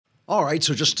All right,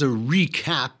 so just to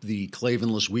recap the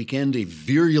Clavenless weekend, a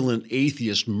virulent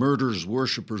atheist murders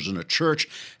worshipers in a church,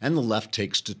 and the left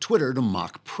takes to Twitter to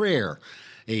mock prayer.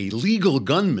 A legal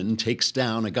gunman takes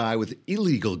down a guy with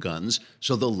illegal guns,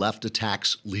 so the left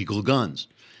attacks legal guns.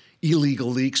 Illegal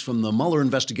leaks from the Mueller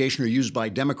investigation are used by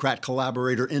Democrat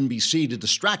collaborator NBC to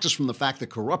distract us from the fact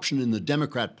that corruption in the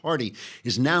Democrat Party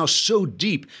is now so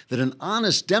deep that an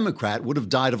honest Democrat would have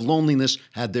died of loneliness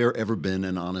had there ever been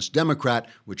an honest Democrat,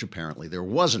 which apparently there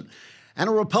wasn't. And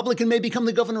a Republican may become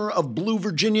the governor of Blue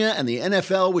Virginia, and the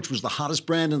NFL, which was the hottest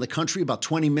brand in the country about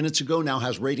 20 minutes ago, now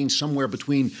has ratings somewhere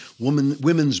between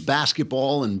women's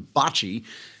basketball and bocce.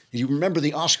 You remember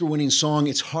the Oscar-winning song,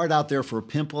 It's Hard Out There for a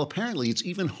Pimp? Well, apparently it's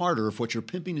even harder if what you're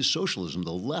pimping is socialism.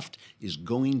 The left is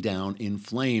going down in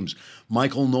flames.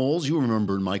 Michael Knowles, you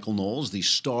remember Michael Knowles, the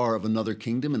star of Another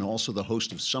Kingdom and also the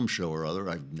host of some show or other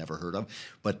I've never heard of.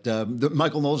 But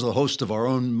Michael Knowles, the host of our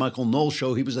own Michael Knowles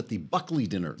show, he was at the Buckley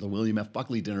dinner, the William F.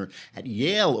 Buckley dinner at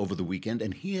Yale over the weekend,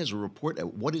 and he has a report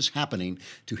at what is happening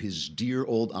to his dear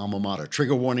old alma mater.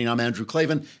 Trigger warning, I'm Andrew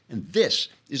Klavan, and this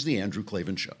is The Andrew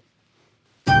Klavan Show.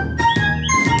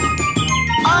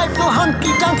 I feel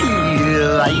hunky-dunky,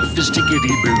 life is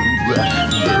tickety-boo.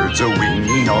 Birds are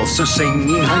winging, also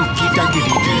singing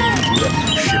hunky-dunky-doo.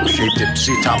 Ship-shape,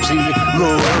 tipsy-topsy, the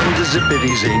world is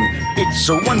zippity-zing. It's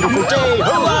a wonderful day,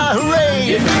 hurrah,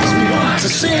 hooray! It makes me want to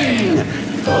sing.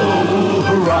 Oh,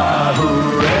 hurrah,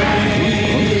 hooray!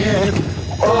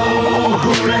 Oh,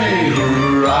 hooray,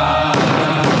 hurrah!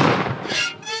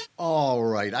 All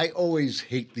right, I always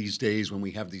hate these days when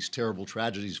we have these terrible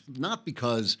tragedies, not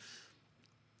because,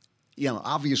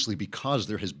 obviously because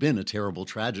there has been a terrible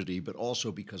tragedy, but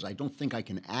also because I don't think I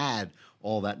can add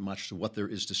all that much to what there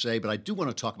is to say. But I do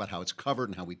want to talk about how it's covered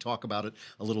and how we talk about it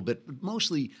a little bit. But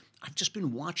mostly, I've just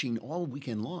been watching all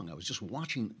weekend long. I was just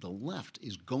watching the left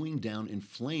is going down in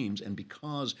flames. And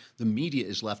because the media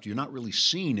is left, you're not really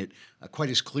seeing it quite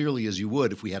as clearly as you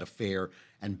would if we had a fair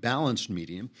and balanced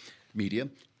media.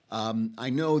 I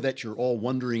know that you're all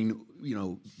wondering,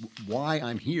 why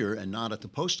I'm here and not at the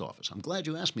post office. I'm glad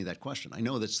you asked me that question. I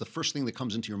know that's the first thing that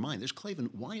comes into your mind. There's Klavan,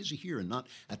 why is he here and not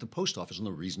at the post office? And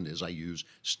the reason is I use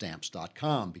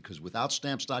Stamps.com, because without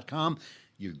Stamps.com,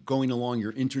 you're going along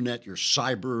your internet, your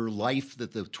cyber life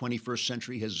that the 21st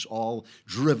century has all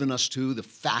driven us to, the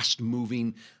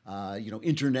fast-moving,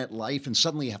 internet life, and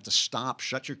suddenly you have to stop,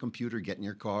 shut your computer, get in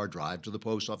your car, drive to the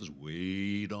post office,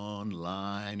 wait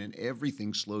online, and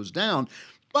everything slows down.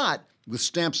 But with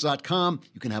Stamps.com,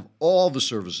 you can have all the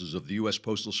services of the U.S.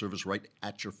 Postal Service right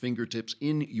at your fingertips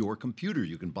in your computer.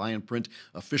 You can buy and print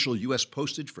official U.S.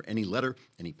 postage for any letter,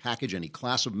 any package, any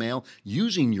class of mail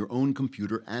using your own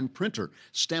computer and printer.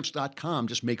 Stamps.com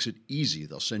just makes it easy.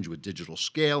 They'll send you a digital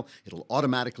scale. It'll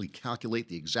automatically calculate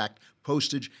the exact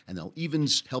postage, and they'll even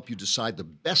help you decide the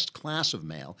best class of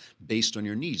mail based on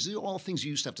your needs. These are all things you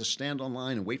used to have to stand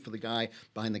online and wait for the guy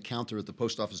behind the counter at the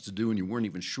post office to do, and you weren't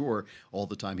even sure all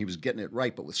the time he was getting it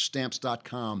right. But with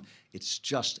Stamps.com, it's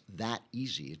just that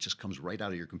easy. It just comes right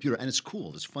out of your computer, and it's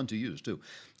cool. It's fun to use, too.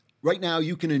 Right now,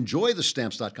 you can enjoy the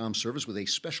Stamps.com service with a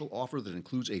special offer that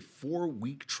includes a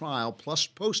 4-week trial plus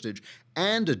postage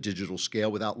and a digital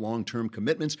scale without long-term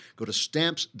commitments. Go to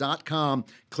Stamps.com,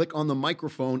 click on the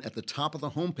microphone at the top of the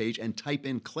homepage, and type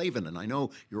in Klavan. And I know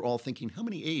you're all thinking, how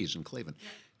many A's in Klavan?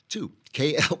 2.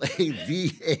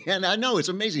 Klavan. I know, it's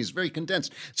amazing. It's very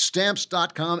condensed.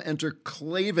 Stamps.com, enter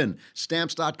Klavan.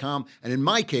 Stamps.com. And in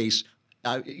my case,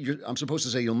 I'm supposed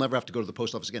to say you'll never have to go to the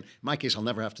post office again. In my case, I'll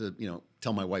never have to,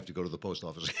 tell my wife to go to the post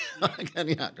office again.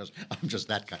 Yeah, because I'm just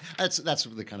that kind. That's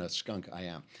the kind of skunk I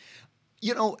am.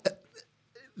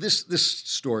 This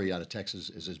story out of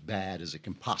Texas is as bad as it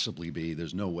can possibly be.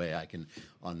 There's no way I can,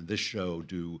 on this show,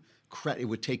 do credit. It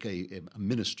would take a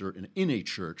minister in a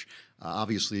church.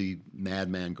 Obviously,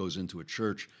 madman goes into a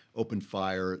church, opened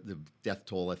fire. The death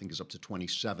toll, I think, is up to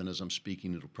 27 as I'm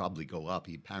speaking. It'll probably go up.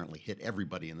 He apparently hit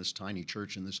everybody in this tiny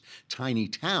church in this tiny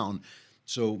town.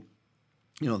 So,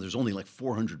 there's only like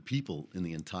 400 people in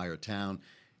the entire town.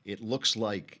 It looks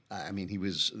like,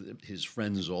 his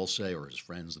friends all say, or his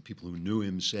friends, the people who knew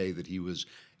him say that he was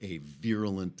a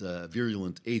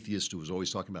virulent atheist who was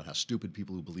always talking about how stupid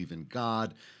people who believe in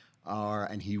God are,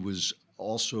 and he was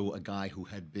also a guy who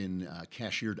had been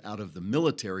cashiered out of the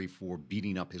military for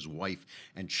beating up his wife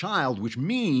and child, which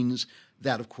means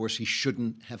that, of course, he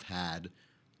shouldn't have had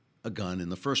a gun in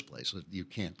the first place. You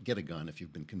can't get a gun if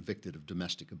you've been convicted of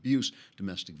domestic abuse,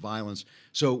 domestic violence.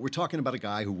 So we're talking about a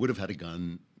guy who would have had a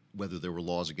gun whether there were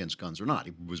laws against guns or not.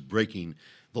 He was breaking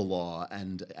the law,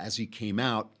 and as he came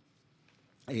out,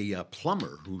 a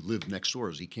plumber who lived next door,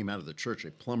 as he came out of the church,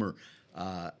 a plumber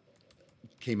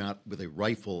came out with a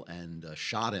rifle and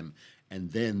shot him.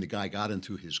 And then the guy got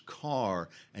into his car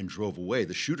and drove away.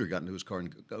 The shooter got into his car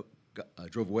and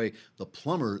drove away. The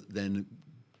plumber then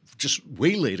just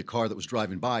waylaid a car that was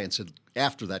driving by and said,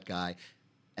 after that guy.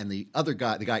 And the other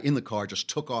guy, the guy in the car, just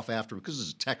took off after him because this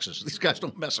is Texas. These guys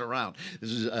don't mess around.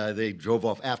 They drove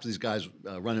off after these guys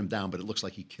run him down, but it looks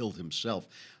like he killed himself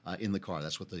in the car.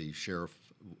 That's what the sheriff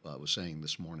was saying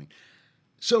this morning.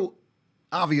 So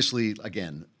obviously,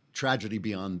 again, tragedy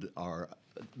beyond our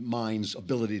mind's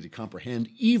ability to comprehend,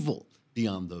 evil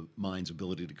beyond the mind's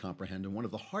ability to comprehend. And one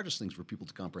of the hardest things for people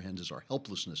to comprehend is our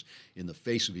helplessness in the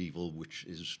face of evil, which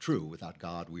is true. Without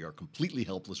God, we are completely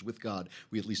helpless. With God,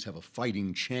 we at least have a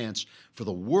fighting chance for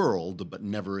the world, but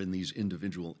never in these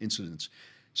individual incidents.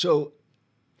 So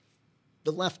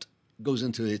the left goes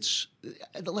into the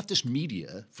leftist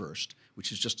media first,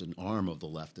 which is just an arm of the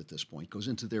left at this point, goes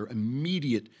into their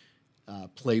immediate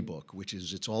playbook, which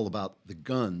is it's all about the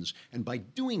guns. And by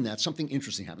doing that, something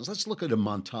interesting happens. Let's look at a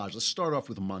montage. Let's start off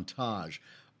with a montage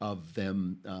of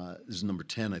them. This is number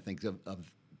 10, I think,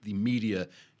 of the media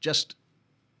just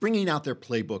bringing out their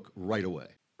playbook right away.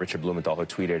 Richard Blumenthal, who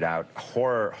tweeted out,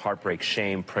 "Horror, heartbreak,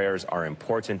 shame, prayers are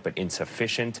important but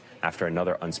insufficient. After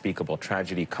another unspeakable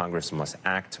tragedy, Congress must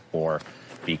act or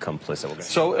be complicit."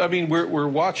 So, I mean, we're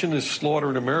watching this slaughter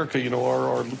in America. You know, are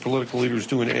our political leaders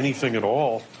doing anything at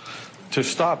all to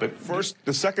stop it? First,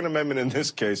 the Second Amendment in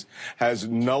this case has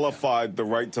nullified the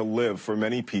right to live for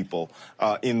many people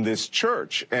in this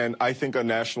church. And I think a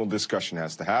national discussion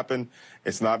has to happen.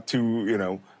 It's not too, you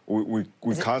know,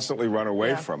 we constantly run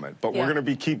away from it. But we're going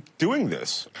to keep doing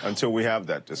this until we have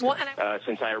that discussion.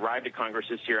 Since I arrived at Congress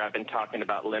this year, I've been talking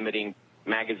about limiting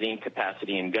magazine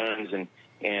capacity in guns.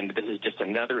 And this is just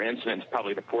another incident,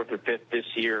 probably the fourth or fifth this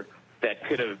year, that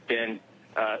could have been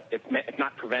if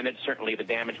not prevented, certainly the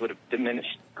damage would have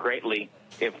diminished greatly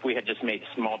if we had just made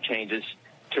small changes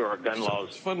to our gun laws.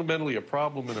 It's fundamentally a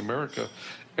problem in America,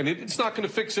 and it's not going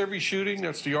to fix every shooting.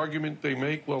 That's the argument they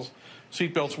make. Well,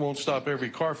 seatbelts won't stop every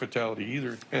car fatality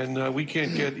either, and we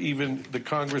can't get even the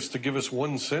Congress to give us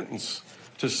one sentence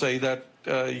to say that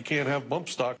you can't have bump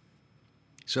stock.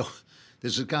 So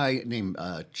there's a guy named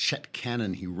Chet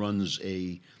Cannon. He runs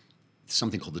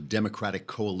something called the Democratic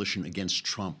Coalition Against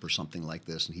Trump or something like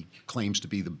this, and he claims to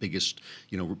be the biggest,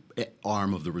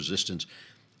 arm of the resistance.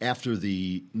 After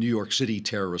the New York City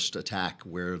terrorist attack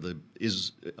where the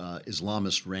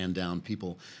Islamists ran down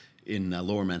people in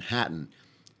Lower Manhattan,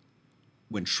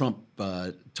 when Trump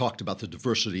talked about the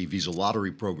diversity visa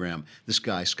lottery program, this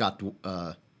guy, Scott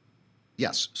Dworkin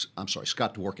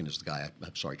is the guy.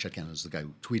 I'm sorry, Chet Cannon is the guy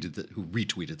who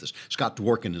retweeted this. Scott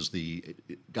Dworkin is the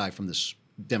guy from this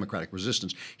Democratic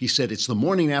resistance. He said it's the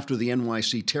morning after the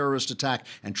NYC terrorist attack,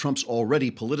 and Trump's already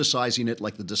politicizing it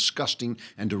like the disgusting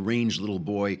and deranged little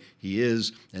boy he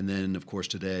is. And then, of course,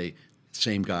 today,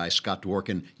 same guy, Scott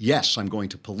Dworkin, yes, I'm going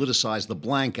to politicize the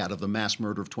blank out of the mass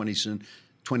murder of 20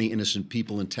 innocent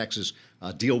people in Texas.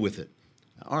 Deal with it.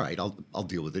 All right, I'll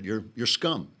deal with it. You're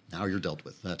scum. Now you're dealt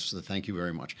with. Thank you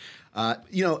very much.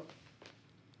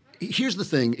 Here's the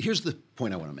thing. Here's the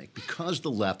point I want to make. Because the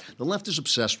left is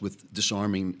obsessed with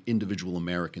disarming individual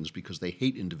Americans because they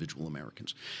hate individual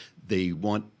Americans. They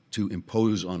want to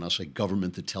impose on us a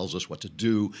government that tells us what to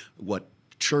do, what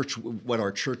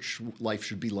our church life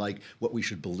should be like, what we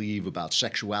should believe about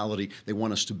sexuality. They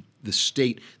want us to, the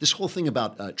state, this whole thing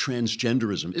about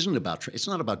transgenderism it's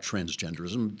not about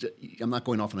transgenderism. I'm not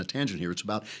going off on a tangent here. It's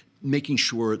about making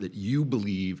sure that you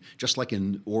believe, just like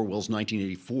in Orwell's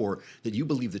 1984, that you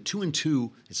believe that 2 and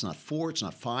 2, it's not 4, it's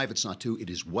not 5, it's not 2,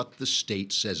 it is what the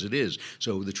state says it is.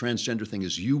 So the transgender thing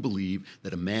is you believe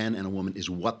that a man and a woman is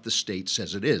what the state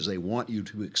says it is. They want you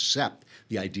to accept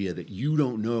the idea that you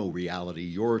don't know reality,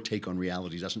 your take on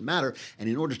reality doesn't matter, and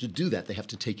in order to do that, they have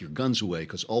to take your guns away,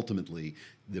 because ultimately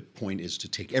the point is to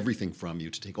take everything from you,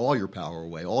 to take all your power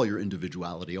away, all your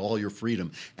individuality, all your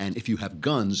freedom. And if you have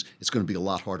guns, it's going to be a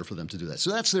lot harder for them to do that.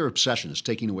 So that's their obsession, is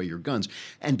taking away your guns.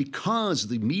 And because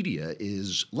the media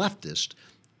is leftist,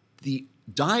 the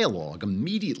dialogue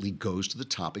immediately goes to the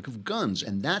topic of guns.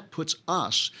 And that puts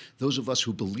us, those of us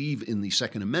who believe in the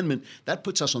Second Amendment, that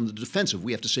puts us on the defensive.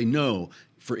 We have to say no.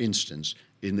 For instance,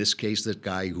 in this case, that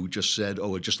guy who just said,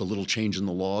 just a little change in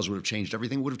the laws would have changed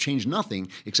everything, would have changed nothing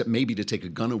except maybe to take a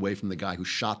gun away from the guy who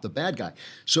shot the bad guy.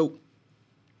 So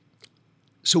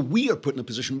we are put in a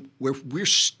position where we're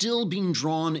still being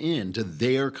drawn into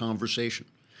their conversation.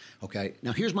 Okay,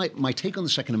 now here's my take on the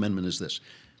Second Amendment is this.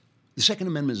 The Second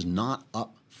Amendment is not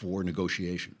up for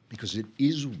negotiation because it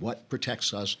is what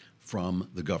protects us from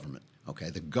the government.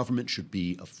 Okay, the government should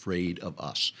be afraid of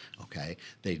us. Okay,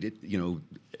 they did.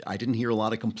 I didn't hear a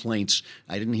lot of complaints.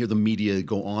 I didn't hear the media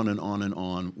go on and on and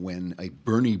on when a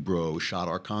Bernie bro shot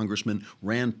our congressman.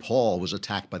 Rand Paul was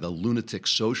attacked by the lunatic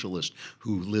socialist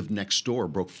who lived next door,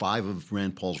 broke 5 of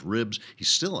Rand Paul's ribs.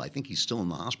 I think he's still in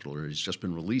the hospital, or he's just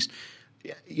been released.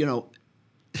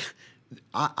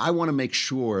 I want to make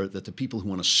sure that the people who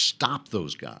want to stop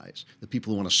those guys, the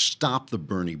people who want to stop the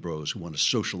Bernie bros who want to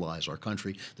socialize our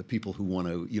country, the people who want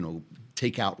to,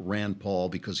 take out Rand Paul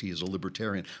because he is a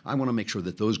libertarian, I want to make sure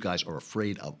that those guys are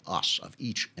afraid of us, of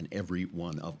each and every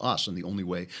one of us. And the only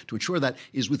way to ensure that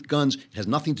is with guns. It has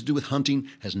nothing to do with hunting,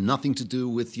 has nothing to do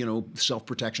with,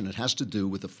 self-protection. It has to do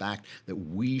with the fact that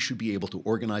we should be able to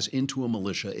organize into a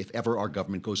militia if ever our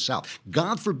government goes south.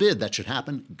 God forbid that should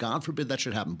happen. God forbid that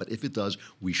should happen. But if it does,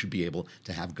 we should be able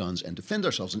to have guns and defend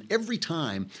ourselves. And every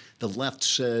time the left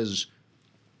says,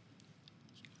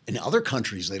 in other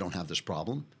countries they don't have this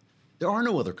problem, there are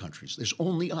no other countries. There's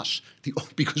only us,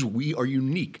 because we are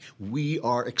unique. We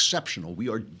are exceptional. We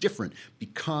are different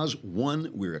because, one,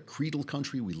 we're a creedal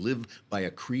country. We live by a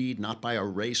creed, not by our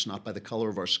race, not by the color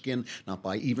of our skin, not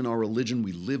by even our religion.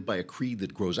 We live by a creed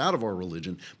that grows out of our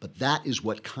religion, but that is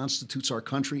what constitutes our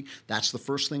country. That's the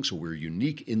first thing, so we're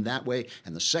unique in that way.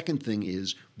 And the second thing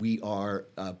is we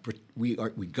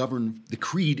govern. The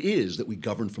creed is that we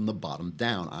govern from the bottom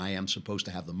down. I am supposed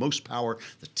to have the most power.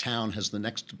 The town has the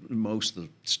next most, the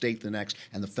state the next,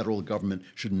 and the federal government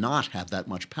should not have that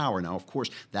much power. Now, of course,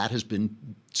 that has been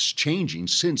changing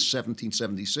since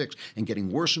 1776 and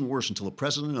getting worse and worse until the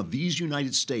president of these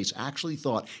United States actually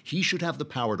thought he should have the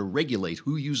power to regulate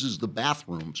who uses the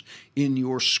bathrooms in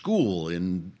your school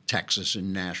in Texas,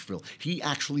 in Nashville. He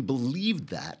actually believed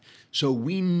that. So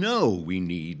we know we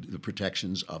need the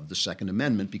protections of the Second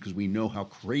Amendment because we know how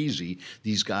crazy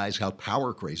these guys, how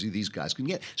power crazy these guys can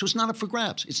get. So it's not up for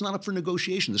grabs. It's not up for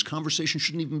negotiation. This conversation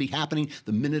shouldn't even be happening.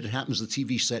 The minute it happens, the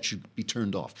TV set should be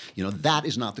turned off. That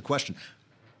is not the question.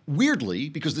 Weirdly,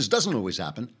 because this doesn't always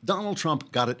happen, Donald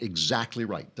Trump got it exactly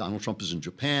right. Donald Trump is in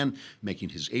Japan making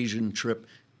his Asian trip.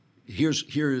 Here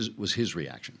was his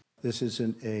reaction. This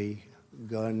isn't a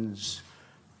guns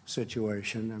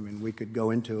situation. I mean, we could go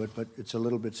into it, but it's a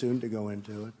little bit soon to go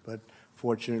into it. But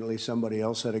fortunately, somebody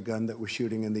else had a gun that was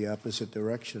shooting in the opposite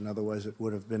direction. Otherwise, it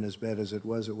would have been as bad as it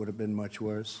was. It would have been much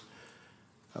worse.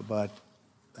 But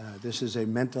this is a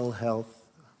mental health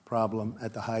problem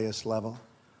at the highest level.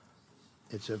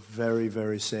 It's a very,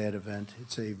 very sad event.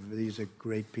 These are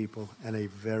great people and a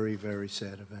very, very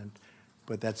sad event.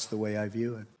 But that's the way I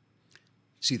view it.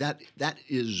 See, that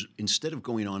is, instead of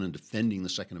going on and defending the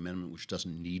Second Amendment, which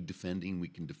doesn't need defending, we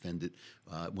can defend it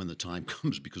when the time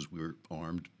comes because we're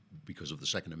armed because of the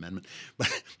Second Amendment.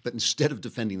 But instead of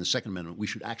defending the Second Amendment, we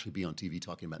should actually be on TV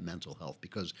talking about mental health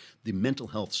because the mental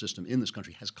health system in this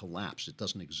country has collapsed. It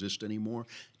doesn't exist anymore.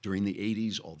 During the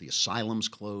 80s, all the asylums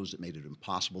closed. It made it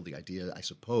impossible. The idea, I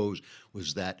suppose,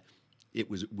 was that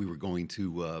we were going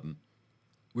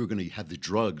to have the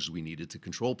drugs we needed to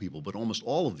control people, but almost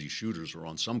all of these shooters are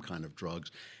on some kind of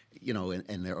drugs,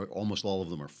 and almost all of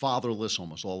them are fatherless.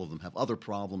 Almost all of them have other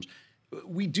problems.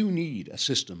 We do need a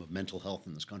system of mental health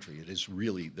in this country. It is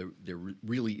really there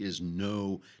really is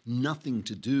nothing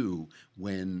to do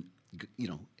when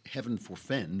heaven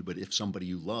forfend, but if somebody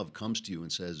you love comes to you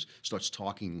and starts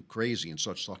talking crazy and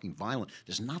starts talking violent,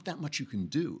 there's not that much you can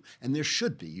do. And there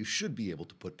should be. You should be able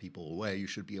to put people away. You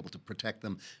should be able to protect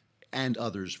them and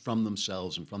others from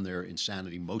themselves and from their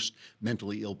insanity. Most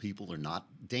mentally ill people are not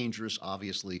dangerous,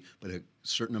 obviously, but a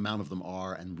certain amount of them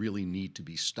are and really need to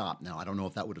be stopped. Now, I don't know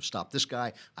if that would have stopped this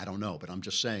guy. I don't know, but I'm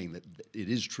just saying that it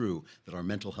is true that our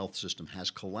mental health system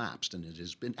has collapsed, and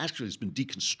it's been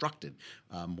deconstructed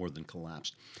more than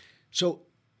collapsed. So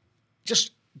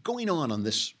just going on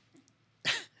this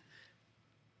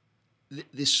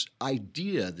this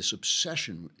idea, this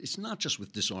obsession, it's not just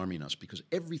with disarming us, because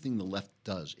everything the left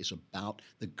does is about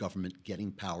the government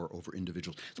getting power over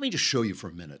individuals. Let me just show you for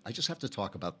a minute. I just have to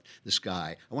talk about this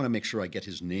guy. I want to make sure I get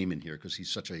his name in here because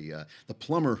he's such the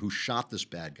plumber who shot this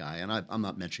bad guy, and I'm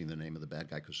not mentioning the name of the bad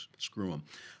guy because screw him.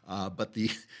 But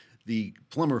the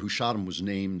plumber who shot him was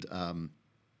named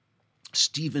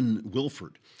Stephen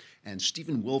Wilford. And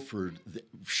Stephen Wilford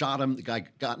shot him. The guy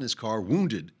got in his car,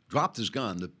 wounded, dropped his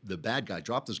gun. The bad guy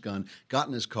dropped his gun, got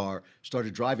in his car,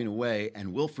 started driving away,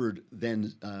 and Wilford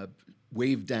then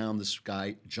waved down this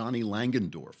guy, Johnny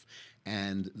Langendorf.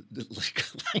 And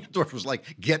Langendorf was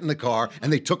like, get in the car,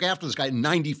 and they took after this guy at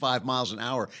 95 miles an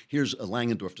hour. Here's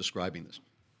Langendorf describing this.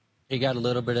 He got a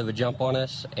little bit of a jump on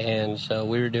us, and so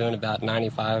we were doing about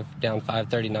 95 down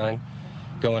 539,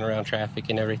 going around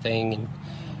traffic and everything.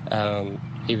 And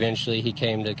eventually he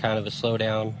came to kind of a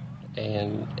slowdown,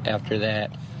 and after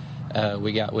that,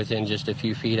 we got within just a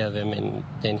few feet of him, and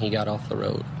then he got off the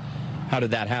road. How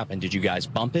did that happen? Did you guys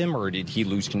bump him, or did he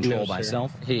lose control by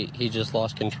himself? He just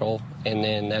lost control, and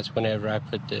then that's whenever I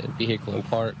put the vehicle in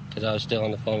park, because I was still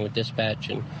on the phone with dispatch,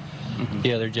 and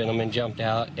the other gentleman jumped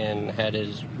out and had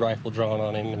his rifle drawn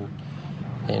on him,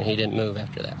 and he didn't move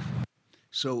after that.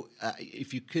 So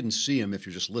if you couldn't see him, if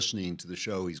you're just listening to the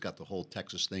show, he's got the whole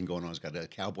Texas thing going on. He's got a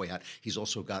cowboy hat. He's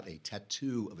also got a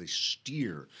tattoo of a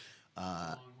steer,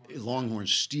 longhorn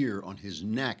steer on his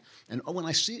neck. And when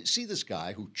I see this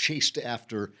guy who chased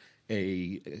after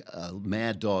a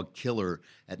mad dog killer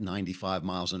at 95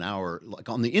 miles an hour, like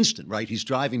on the instant, right? He's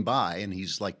driving by and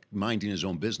he's like minding his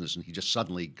own business, and he just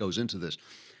suddenly goes into this.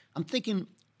 I'm thinking,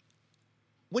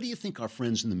 what do you think our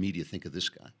friends in the media think of this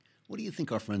guy? What do you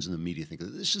think our friends in the media think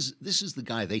of this? This is the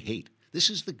guy they hate. This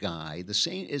is the guy, the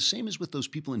same as with those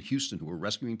people in Houston who were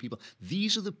rescuing people.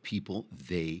 These are the people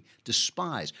they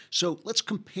despise. So let's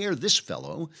compare this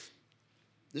fellow,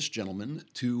 this gentleman,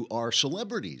 to our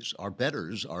celebrities, our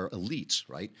betters, our elites,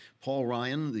 right? Paul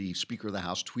Ryan, the Speaker of the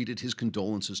House, tweeted his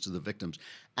condolences to the victims.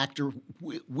 Actor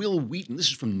Will Wheaton, this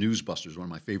is from Newsbusters, one of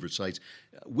my favorite sites.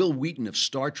 Will Wheaton of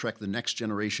Star Trek The Next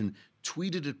Generation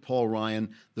tweeted at Paul Ryan,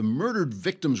 "The murdered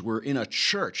victims were in a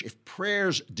church. If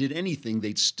prayers did anything,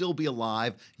 they'd still be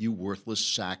alive, you worthless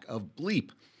sack of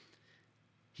bleep."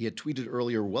 He had tweeted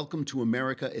earlier, "Welcome to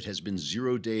America. It has been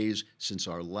 0 days since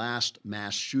our last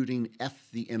mass shooting. F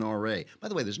the NRA." By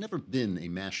the way, there's never been a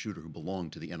mass shooter who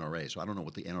belonged to the NRA, so I don't know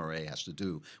what the NRA has to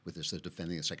do with this. They're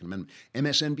defending the Second Amendment.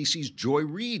 MSNBC's Joy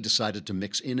Reid decided to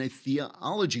mix in a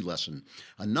theology lesson.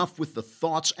 Enough with the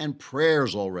thoughts and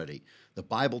prayers already. The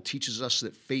Bible teaches us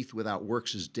that faith without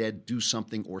works is dead. Do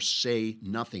something or say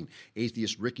nothing.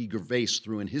 Atheist Ricky Gervais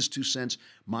threw in his 2 cents.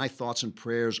 "My thoughts and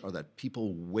prayers are that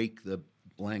people wake the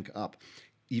blank up."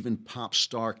 Even pop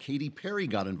star Katy Perry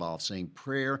got involved, saying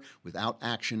prayer without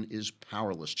action is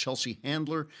powerless. Chelsea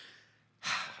Handler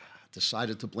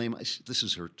decided to blame. This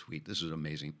is her tweet. This is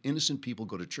amazing. "Innocent people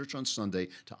go to church on Sunday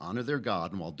to honor their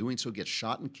God, and while doing so get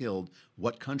shot and killed.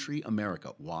 What country?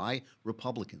 America. Why?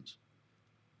 Republicans."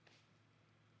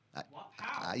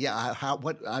 How?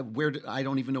 What? I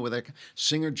don't even know where that.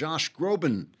 Singer Josh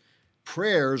Groban,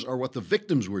 "Prayers are what the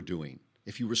victims were doing.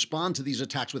 If you respond to these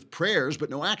attacks with prayers but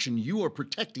no action, you are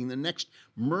protecting the next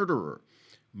murderer."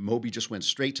 Moby just went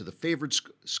straight to the favorite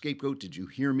scapegoat. "Did you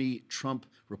hear me? Trump,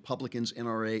 Republicans,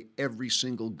 NRA, every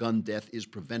single gun death is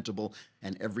preventable,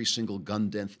 and every single gun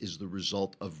death is the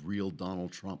result of real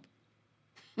Donald Trump."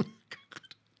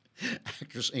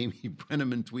 Actress Amy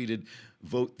Brenneman tweeted,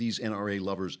 "Vote these NRA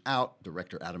lovers out."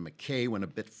 Director Adam McKay went a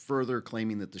bit further,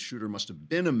 claiming that the shooter must have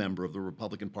been a member of the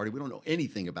Republican Party. We don't know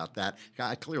anything about that.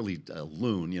 Guy, clearly a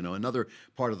loon. You know, another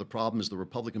part of the problem is the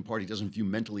Republican Party doesn't view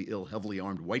mentally ill, heavily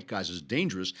armed white guys as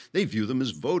dangerous. They view them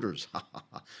as voters.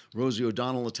 Rosie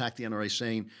O'Donnell attacked the NRA,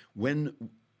 saying,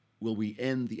 "When will we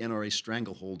end the NRA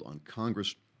stranglehold on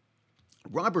Congress?"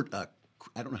 Robert, I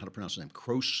don't know how to pronounce his name,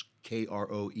 Kroese,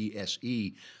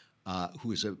 Kroese,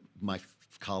 who is my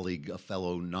colleague, a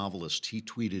fellow novelist, he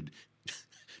tweeted,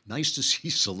 "Nice to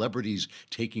see celebrities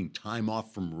taking time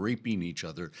off from raping each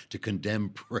other to condemn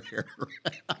prayer."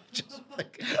 Just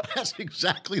like, that's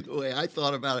exactly the way I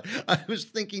thought about it. I was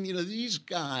thinking, these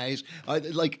guys,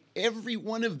 like every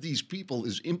one of these people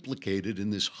is implicated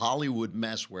in this Hollywood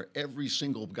mess where every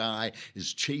single guy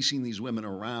is chasing these women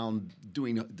around,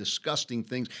 doing disgusting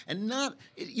things. And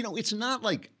it's not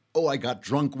like, "Oh, I got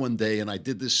drunk one day and I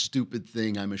did this stupid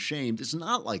thing, I'm ashamed." It's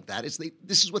not like that.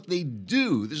 This is what they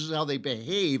do. This is how they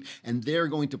behave, and they're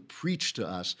going to preach to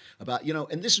us about,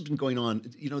 and this has been going on.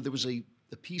 There was a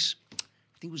piece,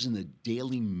 I think it was in the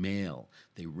Daily Mail.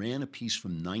 They ran a piece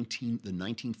from the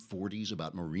 1940s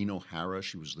about Maureen O'Hara.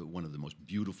 She was one of the most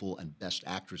beautiful and best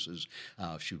actresses.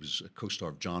 She was a co-star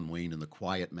of John Wayne in The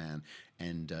Quiet Man.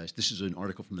 And this is an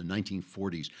article from the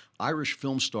 1940s. Irish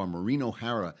film star Maureen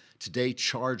O'Hara today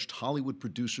charged Hollywood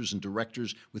producers and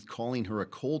directors with calling her a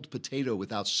cold potato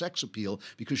without sex appeal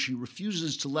because she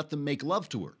refuses to let them make love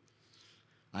to her.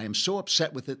 "I am so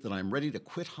upset with it that I'm ready to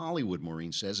quit Hollywood,"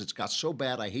 Maureen says. "It's got so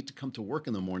bad I hate to come to work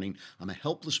in the morning. I'm a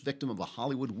helpless victim of a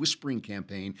Hollywood whispering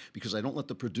campaign because I don't let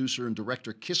the producer and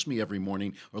director kiss me every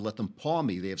morning or let them paw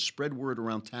me. They have spread word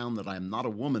around town that I am not a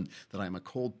woman, that I am a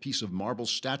cold piece of marble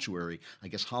statuary. I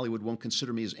guess Hollywood won't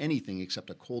consider me as anything except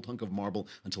a cold hunk of marble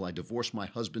until I divorce my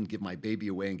husband, give my baby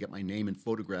away, and get my name and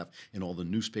photograph in all the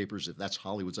newspapers. If that's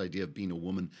Hollywood's idea of being a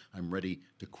woman, I'm ready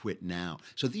to quit now."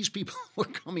 So these people were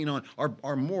coming on,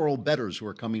 our moral betters who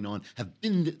are coming on have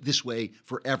been this way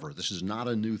forever. This is not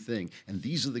a new thing. And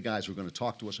these are the guys who are going to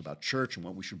talk to us about church and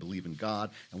what we should believe in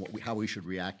God and how we should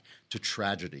react to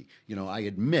tragedy. You know, I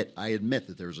admit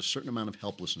that there's a certain amount of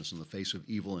helplessness in the face of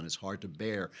evil, and it's hard to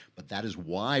bear. But that is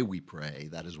why we pray.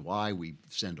 That is why we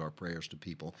send our prayers to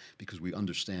people, because we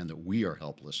understand that we are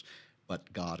helpless.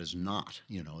 But God is not.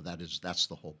 You know, that's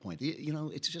the whole point. You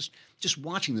know, it's just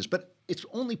watching this. But it's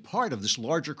only part of this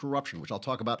larger corruption, which I'll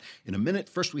talk about in a minute.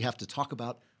 First, we have to talk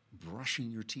about brushing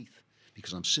your teeth,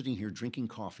 because I'm sitting here drinking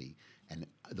coffee, and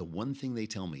the one thing they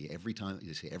tell me every time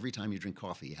you drink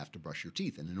coffee, you have to brush your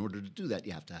teeth. And in order to do that,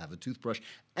 you have to have a toothbrush.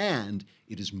 And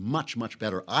it is much, much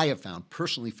better. I have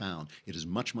personally found, it is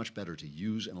much, much better to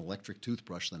use an electric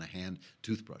toothbrush than a hand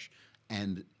toothbrush.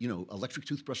 And, you know, electric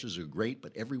toothbrushes are great,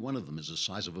 but every one of them is the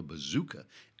size of a bazooka,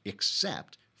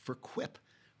 except for Quip.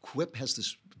 Quip has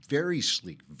this very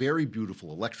sleek, very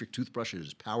beautiful electric toothbrush. It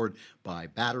is powered by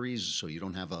batteries, so you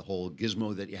don't have a whole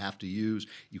gizmo that you have to use.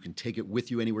 You can take it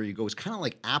with you anywhere you go. It's kind of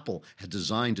like Apple had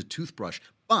designed a toothbrush,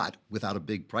 but without a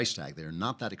big price tag. They're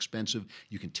not that expensive.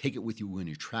 You can take it with you when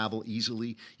you travel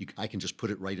easily. I can just put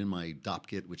it right in my Dop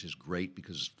kit, which is great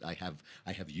because I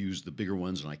have used the bigger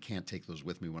ones, and I can't take those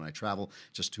with me when I travel.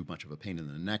 Just too much of a pain in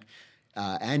the neck.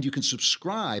 And you can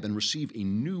subscribe and receive a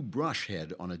new brush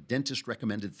head on a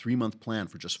dentist-recommended 3-month plan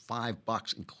for just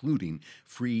 $5, including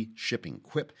free shipping.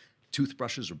 Quip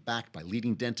toothbrushes are backed by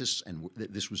leading dentists, and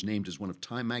this was named as one of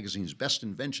Time Magazine's best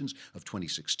inventions of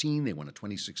 2016. They won a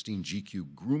 2016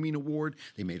 GQ Grooming Award.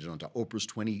 They made it onto Oprah's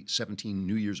 2017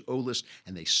 New Year's O list,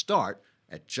 and they start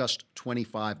at just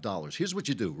 $25. Here's what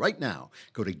you do right now.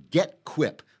 Go to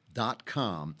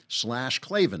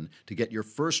getquip.com/Klavan to get your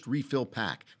first refill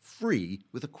pack free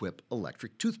with a Quip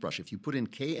electric toothbrush. If you put in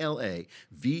KLAVAN,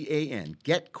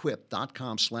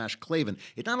 getquip.com/Klavan,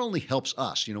 it not only helps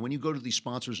us, you know, when you go to these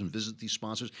sponsors and visit these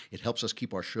sponsors, it helps us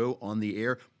keep our show on the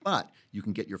air, but you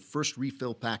can get your first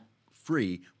refill pack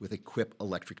free with a Quip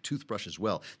electric toothbrush as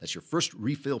well. That's your first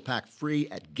refill pack free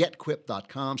at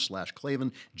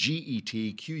getquip.com/Klavan,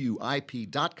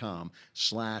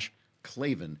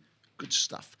 getquip.com/Klavan. Good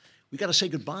stuff. We got to say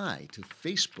goodbye to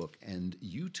Facebook and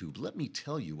YouTube. Let me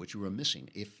tell you what you are missing.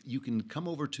 If you can come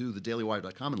over to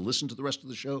thedailywire.com and listen to the rest of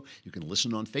the show, you can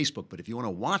listen on Facebook. But if you want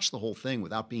to watch the whole thing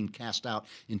without being cast out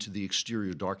into the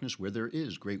exterior darkness where there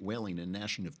is great wailing and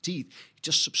gnashing of teeth,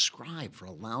 just subscribe for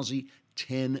a lousy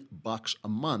 $10 a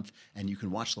month, and you can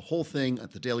watch the whole thing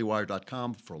at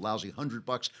thedailywire.com for a lousy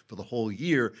 $100 for the whole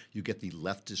year. You get the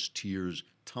Leftist Tears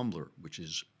tumbler, which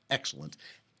is excellent.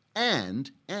 And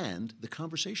the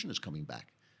conversation is coming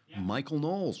back. Yeah. Michael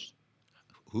Knowles.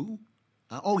 Who?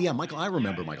 Michael. I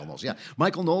remember Michael Knowles. Yeah.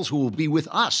 Michael Knowles, who will be with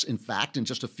us, in fact, in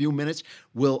just a few minutes,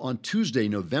 will on Tuesday,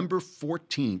 November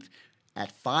 14th,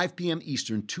 at 5 p.m.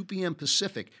 Eastern, 2 p.m.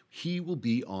 Pacific, he will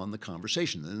be on the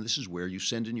conversation. And this is where you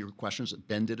send in your questions.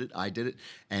 Ben did it, I did it,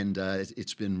 and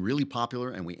it's been really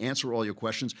popular, and we answer all your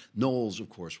questions. Knowles, of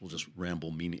course, will just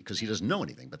ramble meaning because he doesn't know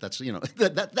anything, but that's, you know,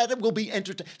 that will be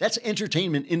that's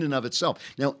entertainment in and of itself.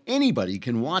 Now, anybody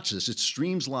can watch this. It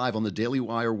streams live on the Daily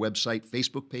Wire website,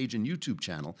 Facebook page, and YouTube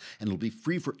channel, and it'll be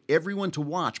free for everyone to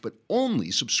watch, but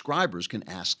only subscribers can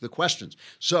ask the questions.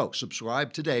 So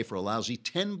subscribe today for a lousy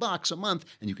 $10 a month,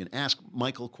 and you can ask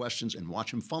Michael questions and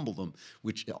watch him fumble them,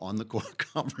 which on the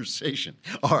conversation.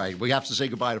 All right, we have to say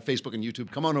goodbye to Facebook and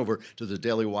YouTube. Come on over to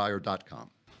thedailywire.com.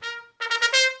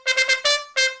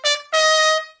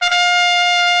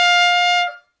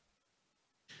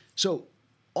 So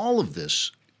all of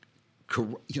this,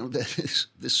 you know, this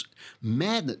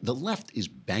madness, the left is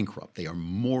bankrupt. They are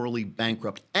morally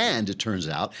bankrupt. And it turns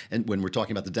out, and when we're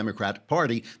talking about the Democratic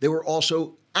Party, they were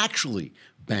also actually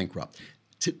bankrupt.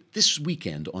 This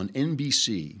weekend on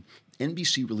NBC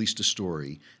released a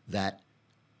story that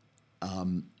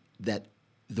the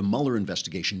Mueller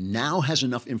investigation now has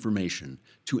enough information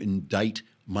to indict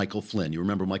Michael Flynn. You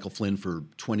remember Michael Flynn for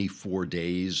 24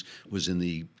 days was in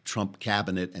the Trump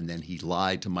cabinet, and then he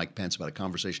lied to Mike Pence about a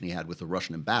conversation he had with the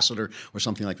Russian ambassador or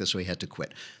something like this, so he had to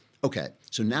quit. Okay,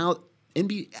 so now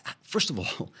first of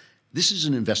all, this is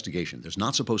an investigation. There's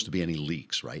not supposed to be any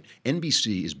leaks, right?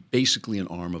 NBC is basically an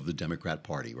arm of the Democrat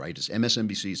Party, right? It's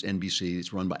MSNBC, it's NBC.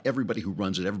 It's run by everybody who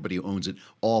runs it, everybody who owns it,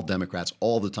 all Democrats,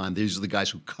 all the time. These are the guys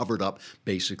who covered up,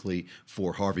 basically,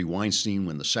 for Harvey Weinstein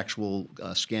when the sexual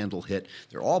scandal hit.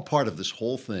 They're all part of this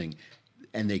whole thing.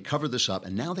 And they cover this up,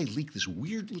 and now they leak this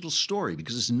weird little story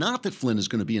because it's not that Flynn is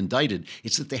going to be indicted.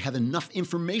 It's that they have enough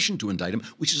information to indict him,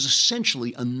 which is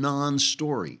essentially a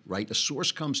non-story, right? A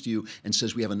source comes to you and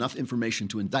says, we have enough information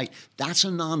to indict. That's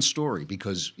a non-story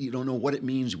because you don't know what it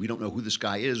means. We don't know who this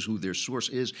guy is, who their source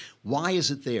is. Why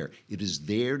is it there? It is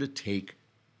there to take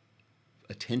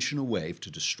attention away, to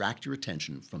distract your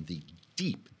attention from the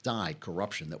deep-dyed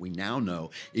corruption that we now know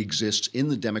exists in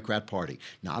the Democrat Party.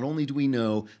 Not only do we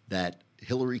know that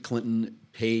Hillary Clinton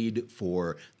paid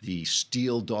for the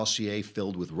Steele dossier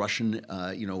filled with Russian,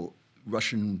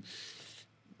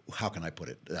 how can I put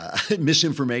it,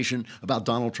 misinformation about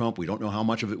Donald Trump. We don't know how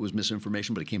much of it was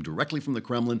misinformation, but it came directly from the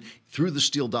Kremlin through the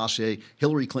Steele dossier.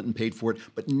 Hillary Clinton paid for it.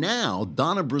 But now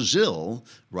Donna Brazile,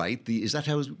 right, is that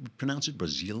how you pronounce it?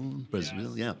 Brazile? Yes.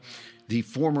 Yeah. The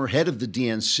former head of the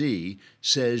DNC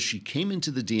says she came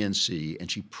into the DNC and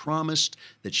she promised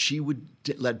that she would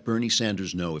let Bernie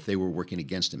Sanders know if they were working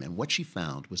against him. And what she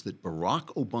found was that Barack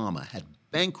Obama had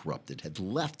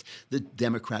left the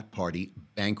Democrat Party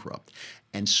bankrupt.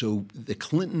 And so the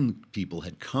Clinton people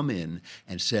had come in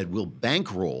and said, we'll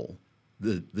bankroll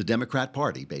the Democrat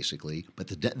Party, basically,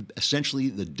 but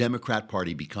essentially the Democrat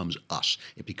Party becomes us.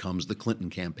 It becomes the Clinton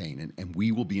campaign, and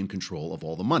we will be in control of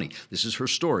all the money. This is her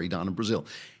story, Donna Brazile.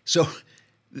 So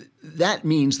that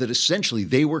means that essentially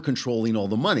they were controlling all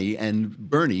the money, and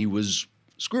Bernie was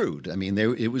screwed. I mean,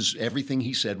 it was everything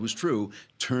he said was true,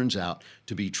 turns out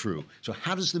to be true. So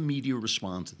how does the media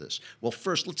respond to this? Well,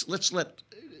 first, let's let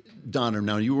Donna,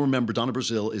 now you remember Donna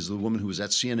Brazile is the woman who was at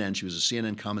CNN. She was a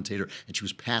CNN commentator, and she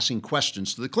was passing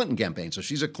questions to the Clinton campaign. So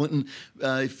she's a Clinton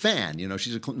fan,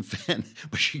 she's a Clinton fan.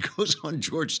 But she goes on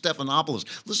George Stephanopoulos.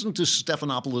 Listen to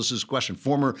Stephanopoulos' question,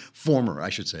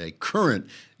 current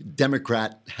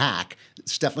Democrat hack,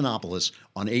 Stephanopoulos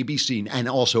on ABC and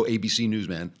also ABC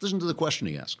Newsman. Listen to the question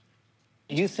he asked.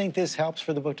 Do you think this helps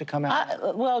for the book to come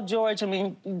out? Well, George, I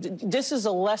mean, this is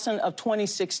a lesson of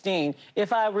 2016.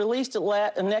 If I released it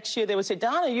next year, they would say,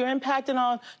 Donna, you're impacting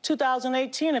on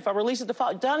 2018. If I release it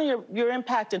Donna, you're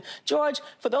impacting. George,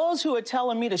 for those who are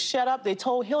telling me to shut up, they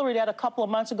told Hillary that a couple of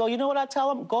months ago. You know what I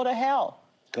tell them? Go to hell.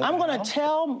 I'm going to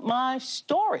tell my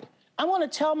story. I want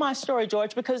to tell my story,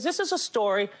 George, because this is a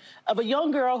story of a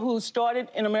young girl who started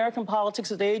in American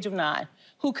politics at the age of 9,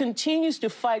 who continues to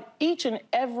fight each and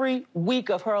every week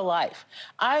of her life.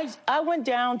 I went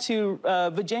down to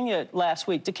Virginia last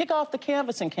week to kick off the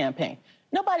canvassing campaign.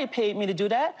 Nobody paid me to do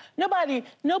that. Nobody,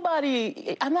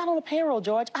 I'm not on a payroll,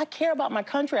 George. I care about my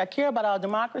country. I care about our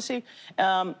democracy.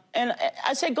 And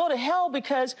I say go to hell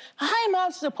because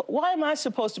why am I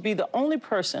supposed to be the only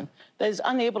person that is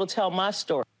unable to tell my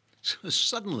story? So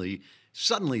suddenly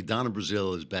Donna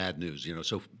Brazile is bad news.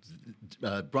 So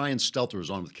Brian Stelter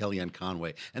is on with Kellyanne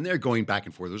Conway, and they're going back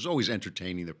and forth. It was always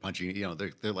entertaining. They're punching,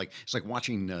 they're like, it's like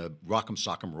watching Rock'em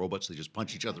Sock'em Robots. They just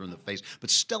punch each other in the face.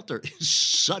 But Stelter is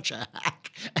such a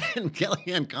hack, and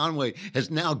Kellyanne Conway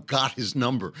has now got his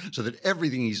number so that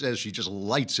everything he says, she just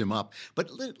lights him up.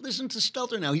 But listen to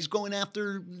Stelter now. He's going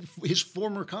after his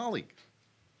former colleague.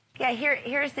 Yeah,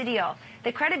 here's the deal.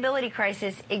 The credibility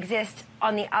crisis exists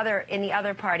in the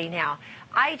other party now.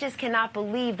 I just cannot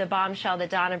believe the bombshell that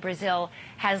Donna Brazile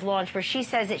has launched, where she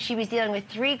says that she was dealing with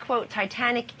 3, quote,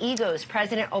 titanic egos: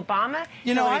 President Obama,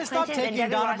 I stopped taking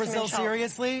Donna Brazile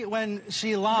seriously when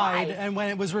she lied and when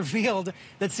it was revealed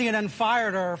that CNN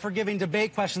fired her for giving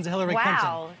debate questions to Hillary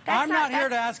Clinton. I'm not here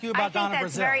to ask you about Donna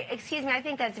Brazile. Excuse me, I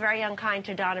think that's very unkind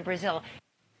to Donna Brazile.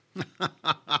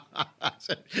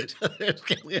 There's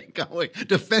Kellyanne Conway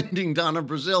defending Donna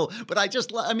Brazile, but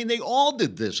they all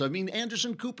did this. I mean,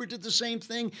 Anderson Cooper did the same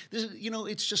thing.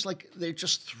 It's just like they're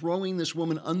just throwing this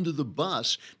woman under the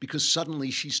bus because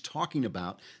suddenly she's talking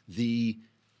about the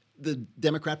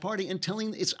Democrat Party and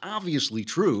telling it's obviously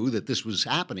true that this was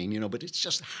happening, but it's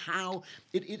just how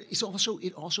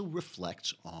it also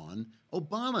reflects on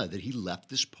Obama that he left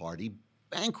this party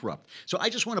bankrupt. So I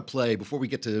just want to play, before we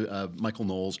get to Michael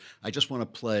Knowles, I just want to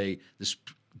play this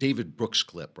David Brooks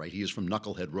clip, right? He is from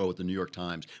Knucklehead Row at the New York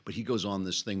Times, but he goes on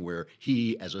this thing where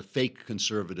he, as a fake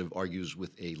conservative, argues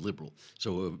with a liberal.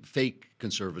 So a fake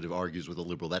conservative argues with a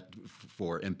liberal. That,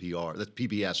 for NPR, that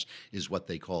PBS is what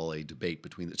they call a debate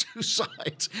between the two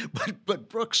sides. But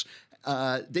Brooks,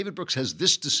 David Brooks has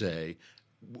this to say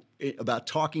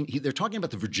about they're talking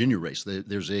about the Virginia race.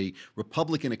 There's a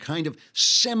Republican, a kind of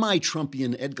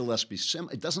semi-Trumpian Ed Gillespie.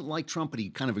 It doesn't like Trump, but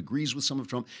he kind of agrees with some of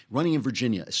Trump, running in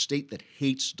Virginia, a state that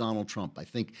hates Donald Trump. I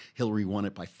think Hillary won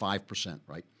it by 5%,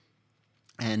 right?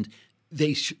 And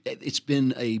it's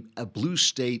been a blue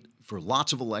state for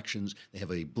lots of elections. They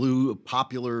have a blue,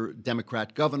 popular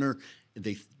Democrat governor.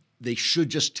 They should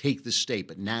just take the state,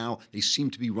 but now they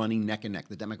seem to be running neck and neck.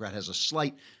 The Democrat has a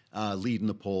slight lead in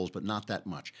the polls, but not that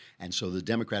much. And so the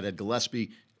Democrat, Ed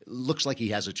Gillespie, looks like he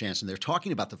has a chance. And they're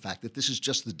talking about the fact that this is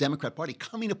just the Democrat Party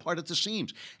coming apart at the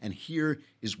seams. And here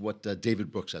is what David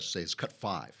Brooks has to say. It's cut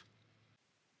 5.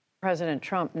 President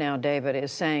Trump now, David,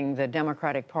 is saying the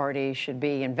Democratic Party should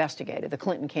be investigated. The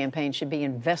Clinton campaign should be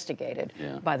investigated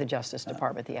by the Justice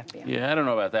Department, the FBI. Yeah, I don't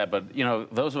know about that, but, you know,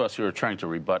 those of us who are trying to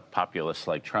rebut populists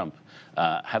like Trump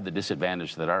have the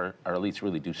disadvantage that our elites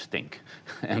really do stink.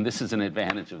 And this is an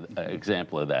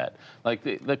example of that. Like,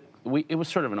 it was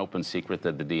sort of an open secret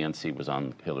that the DNC was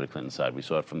on Hillary Clinton's side. We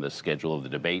saw it from the schedule of the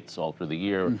debates all through the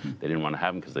year. They didn't want to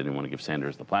have them because they didn't want to give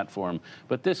Sanders the platform.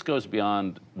 But this goes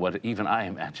beyond what even I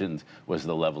imagined was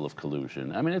the level of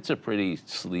collusion. I mean, it's a pretty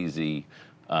sleazy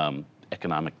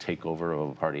economic takeover of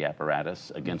a party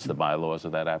apparatus against the bylaws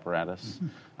of that apparatus.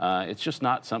 It's just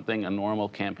not something a normal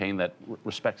campaign that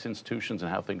respects institutions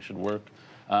and how things should work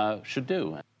should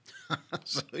do.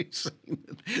 So he's saying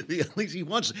that the elites,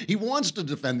 he wants to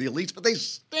defend the elites, but they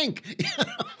stink.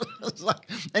 It's like,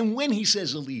 and when he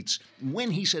says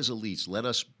elites, let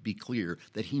us be clear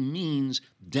that he means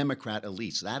Democrat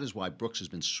elites. That is why Brooks has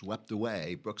been swept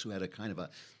away. Brooks, who had a kind of a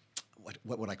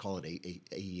what would I call it?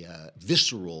 A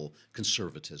visceral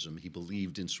conservatism. He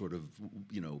believed in sort of,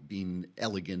 you know, being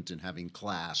elegant and having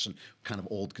class and kind of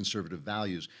old conservative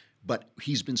values. But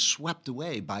he's been swept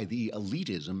away by the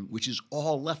elitism, which is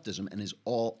all leftism and is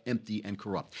all empty and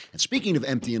corrupt. And speaking of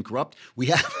empty and corrupt, we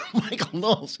have Michael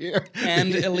Knowles here.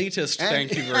 And elitist,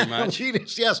 thank you very much.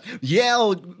 Elitist, yes.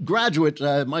 Yale graduate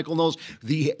Michael Knowles,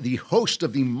 the host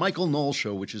of the Michael Knowles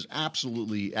Show, which is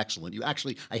absolutely excellent. You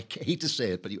actually, I hate to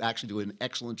say it, but you actually do an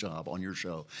excellent job on your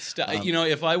show. You know,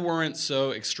 if I weren't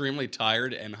so extremely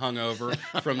tired and hungover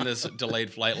from this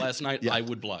delayed flight last night, I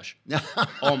would blush.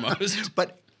 Almost.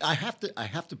 But I have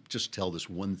to just tell this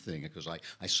one thing, because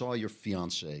I saw your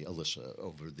fiancée Alyssa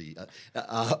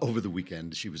over the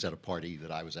weekend. She was at a party that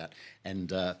I was at,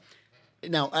 and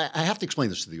now I have to explain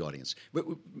this to the audience.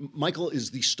 Michael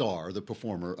is the star, the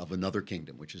performer of Another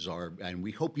Kingdom, which is and we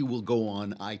hope you will go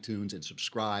on iTunes and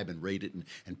subscribe and rate it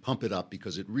and pump it up,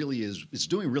 because it really is. It's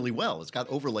doing really well. It's got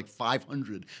over like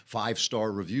 500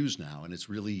 5-star reviews now, and it's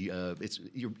really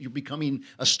you're becoming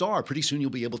a star. Pretty soon you'll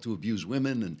be able to abuse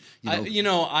women, and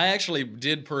I actually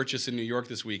did purchase in New York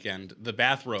this weekend the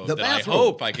bathrobe I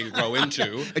hope I can grow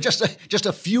into. just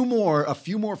a few more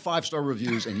 5-star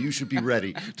reviews, and you should be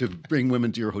ready to bring women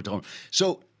to your hotel room.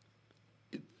 So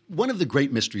one of the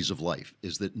great mysteries of life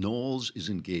is that Knowles is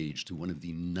engaged to one of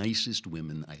the nicest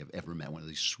women I have ever met, one of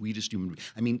the sweetest human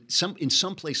beings. I mean, in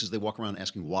some places they walk around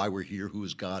asking why we're here, who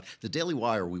is God. The Daily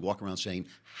Wire, we walk around saying,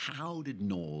 how did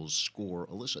Knowles score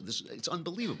Alyssa? It's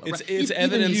unbelievable. It's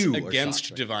evidence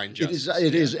against divine justice.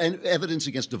 It is, and evidence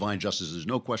against divine justice. There's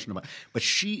no question about it. But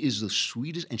she is the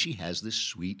sweetest, and she has this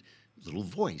sweet little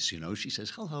voice, you know. She says,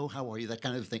 hello, how are you, that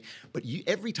kind of thing. But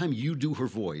every time you do her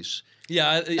voice... Yeah,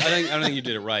 I don't think you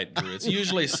did it right, Drew. It's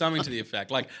usually something to the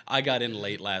effect, like, I got in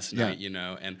late last night, you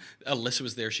know, and Alyssa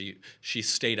was there. She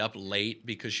stayed up late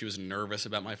because she was nervous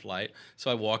about my flight. So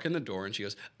I walk in the door, and she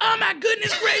goes, oh, my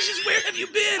goodness gracious, where have you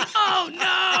been? Oh,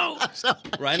 no!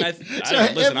 Right?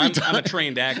 And listen, I'm a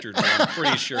trained actor, Drew. I'm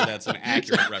pretty sure that's an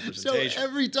accurate representation. So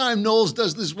every time Knowles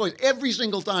does this voice, every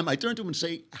single time, I turn to him and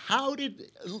say, how did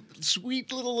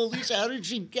sweet little Elisa, how did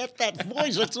she get that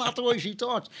voice? That's not the way she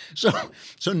talks.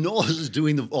 So Knowles is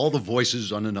doing all the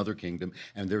voices on Another Kingdom,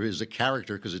 and there is a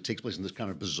character, because it takes place in this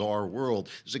kind of bizarre world,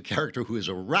 there's a character who is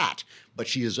a rat, but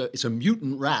it's a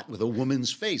mutant rat with a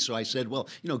woman's face. So I said, well,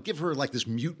 you know, give her like this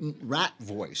mutant rat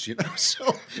voice, you know.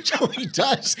 So he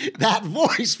does that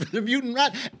voice for the mutant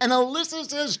rat, and Alyssa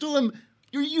says to him,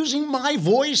 you're using my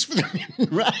voice for the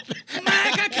mutant rat.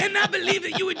 Mike, I cannot believe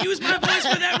that you would use my voice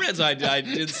for that rat. So I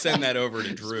did send that over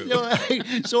to Drew.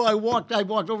 So I walked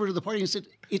over to the party and said,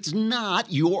 it's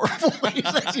not your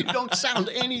voice. You don't sound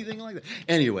anything like that.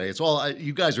 Anyway, it's all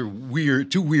you guys are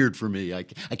weird, too weird for me. I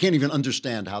can't even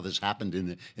understand how this happened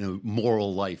in a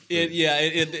moral life.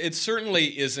 It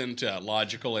certainly isn't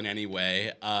logical in any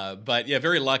way. But yeah,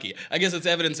 very lucky. I guess it's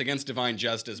evidence against divine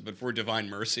justice, but for divine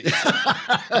mercy.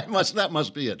 That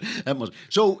must be it.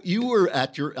 So you were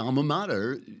at your alma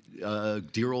mater,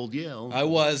 dear old Yale. I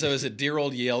was at dear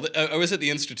old Yale. I was at the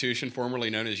institution formerly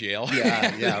known as Yale.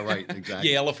 Yeah, right,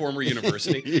 exactly. Yale, a former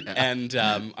university. And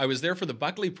I was there for the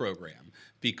Buckley program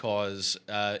because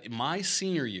my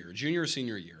junior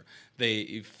senior year,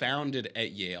 they founded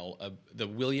at Yale the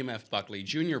William F. Buckley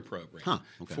Jr. program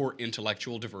for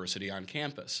intellectual diversity on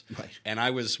campus. Right. And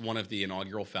I was one of the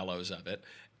inaugural fellows of it.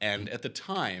 And at the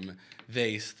time,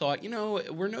 they thought, you know,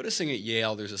 we're noticing at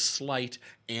Yale there's a slight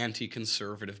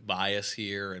anti-conservative bias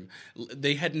here. And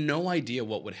they had no idea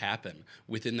what would happen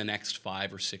within the next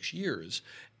 5 or 6 years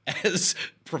as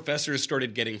professors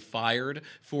started getting fired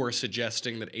for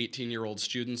suggesting that 18-year-old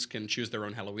students can choose their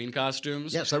own Halloween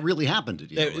costumes. Yes, that really happened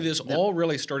at Yale. This all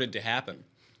really started to happen.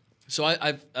 So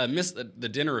I've missed the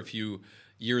dinner a few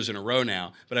years in a row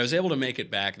now, but I was able to make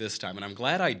it back this time, and I'm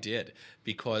glad I did,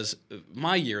 because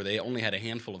my year they only had a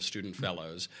handful of student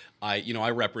fellows. I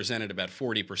represented about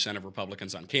 40% of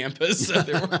Republicans on campus. So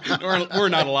there were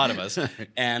not a lot of us,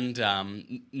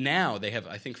 and now they have,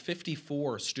 I think,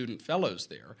 54 student fellows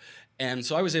there. And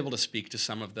so I was able to speak to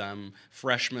some of them,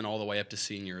 freshmen all the way up to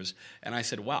seniors, and I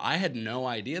said, wow, I had no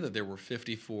idea that there were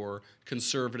 54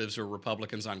 conservatives or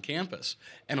Republicans on campus.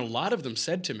 And a lot of them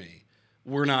said to me,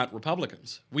 we're not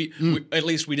Republicans. We at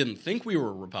least we didn't think we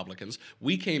were Republicans.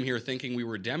 We came here thinking we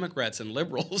were Democrats and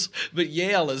liberals, but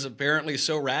Yale has apparently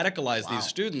so radicalized these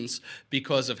students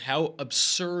because of how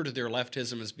absurd their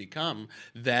leftism has become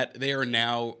that they are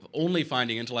now only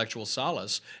finding intellectual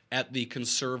solace at the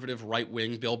conservative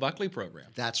right-wing Bill Buckley program.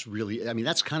 That's really, I mean,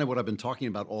 that's kind of what I've been talking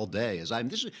about all day.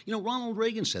 Ronald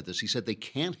Reagan said this. He said they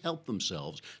can't help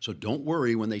themselves, so don't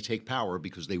worry when they take power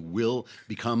because they will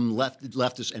become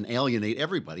leftists and alienate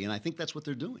everybody, and I think that's what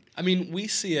they're doing. I mean, we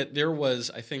see it. There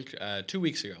was, I think,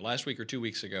 last week or 2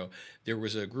 weeks ago, there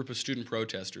was a group of student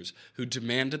protesters who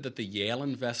demanded that the Yale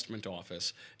Investment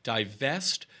Office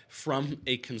divest from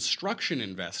a construction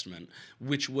investment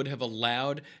which would have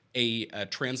allowed a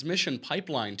transmission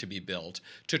pipeline to be built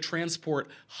to transport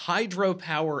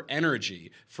hydropower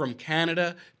energy from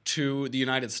Canada to the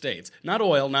United States. Not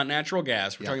oil, not natural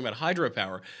gas. We're talking about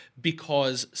hydropower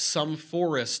because some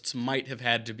forests might have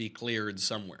had to be cleared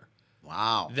somewhere.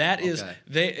 Wow. That is, I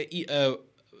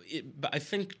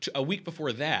think a week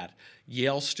before that,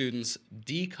 Yale students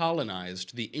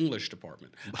decolonized the English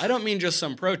department. I don't mean just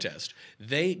some protest.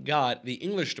 They got the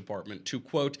English department to,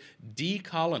 quote,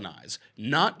 decolonize,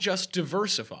 not just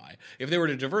diversify. If they were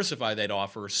to diversify, they'd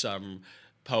offer some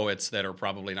poets that are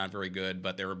probably not very good,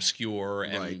 but they're obscure,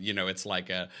 and it's like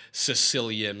a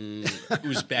Sicilian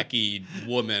Uzbeki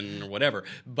woman or whatever.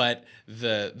 But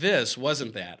this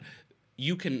wasn't that.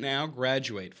 You can now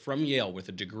graduate from Yale with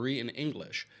a degree in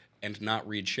English and not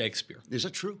read Shakespeare. Is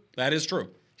that true? That is true.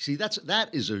 See, that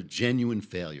is a genuine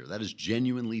failure. That is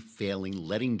genuinely failing,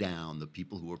 letting down the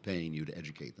people who are paying you to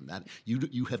educate them. That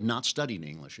you have not studied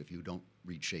English if you don't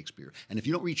read Shakespeare. And if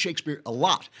you don't read Shakespeare a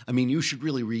lot, I mean, you should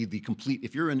really read the complete,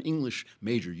 if you're an English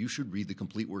major, you should read the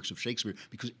complete works of Shakespeare,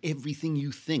 because everything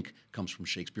you think comes from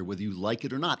Shakespeare, whether you like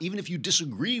it or not. Even if you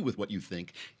disagree with what you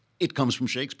think, it comes from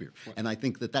Shakespeare. And I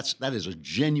think that is a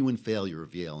genuine failure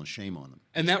of Yale, and shame on them.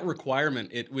 And that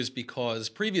requirement, it was because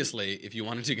previously, if you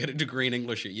wanted to get a degree in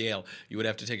English at Yale, you would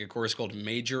have to take a course called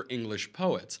Major English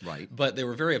Poets. Right. But they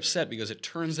were very upset because it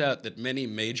turns out that many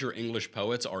major English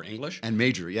poets are English. And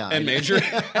major, yeah. And major.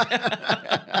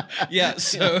 Yeah,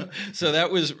 so that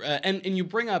was, and you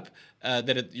bring up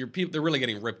that they're really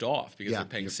getting ripped off because they're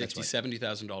paying $60,000,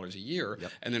 $70,000 a year,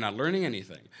 and they're not learning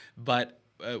anything. But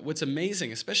what's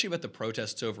amazing, especially about the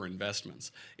protests over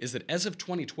investments, is that as of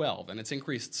 2012, and it's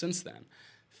increased since then,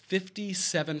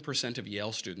 57% of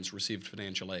Yale students received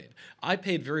financial aid. I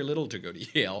paid very little to go to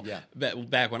Yale. Yeah.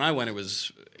 Back when I went, it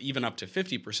was even up to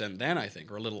 50% then, I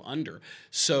think, or a little under.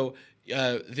 So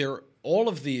all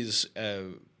of these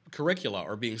curricula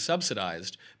are being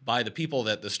subsidized by the people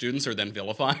that the students are then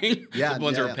vilifying, the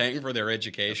ones who are paying for their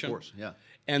education. Of course, yeah.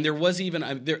 And there was even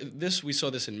we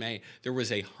saw this in May. There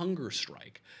was a hunger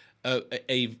strike,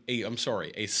 a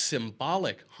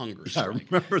symbolic hunger strike. I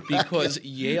remember that. Because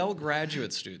Yale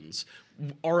graduate students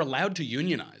are allowed to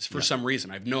unionize for some reason.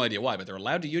 I have no idea why, but they're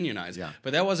allowed to unionize. Yeah.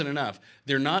 But that wasn't enough.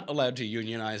 They're not allowed to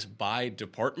unionize by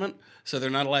department, so they're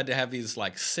not allowed to have these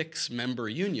like 6-member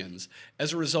unions.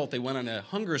 As a result, they went on a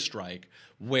hunger strike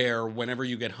where whenever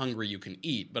you get hungry, you can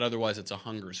eat, but otherwise it's a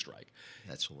hunger strike.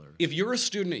 That's hilarious. If you're a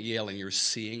student at Yale and you're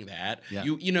seeing that,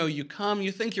 you come,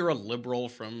 you think you're a liberal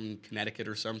from Connecticut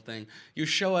or something, you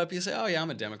show up, you say, oh yeah,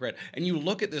 I'm a Democrat, and you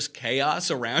look at this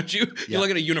chaos around you, you look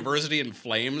at a university in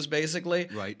flames, basically.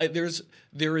 Right.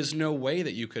 There is no way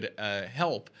that you could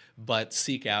help but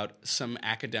seek out some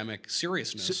academic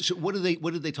seriousness. So what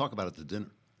did they talk about at the dinner?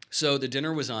 So the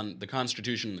dinner was on the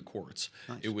Constitution and the courts.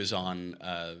 Nice. It was on,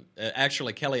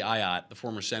 actually Kelly Ayotte, the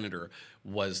former senator,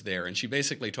 was there, and she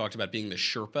basically talked about being the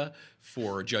Sherpa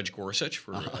for Judge Gorsuch,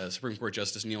 for Supreme Court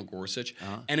Justice Neil Gorsuch,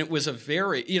 and it was a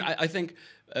very, I think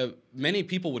many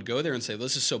people would go there and say,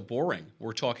 this is so boring,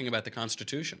 we're talking about the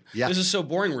Constitution. Yeah. This is so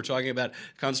boring, we're talking about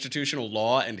constitutional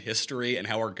law and history and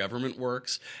how our government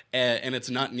works, and it's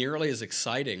not nearly as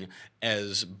exciting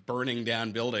as burning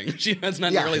down buildings. It's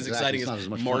not nearly as exciting as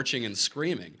marching and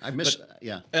screaming. I miss,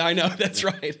 I know, that's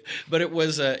right. But it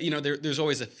was, there's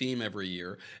always a theme every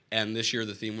year, and this this year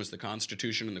the theme was the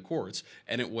Constitution and the courts,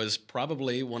 and it was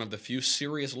probably one of the few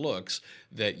serious looks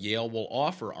that Yale will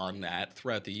offer on that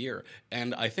throughout the year.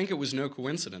 And I think it was no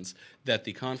coincidence that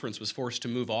the conference was forced to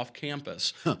move off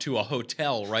campus to a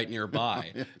hotel right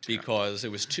nearby because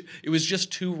it was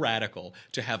just too radical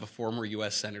to have a former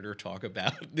U.S. senator talk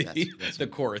about the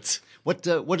courts.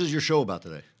 What is your show about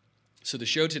today? So the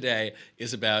show today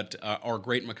is about our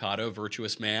great Mikado,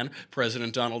 virtuous man,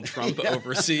 President Donald Trump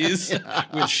overseas with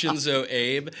Shinzo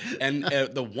Abe, and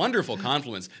the wonderful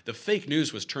confluence. The fake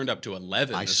news was turned up to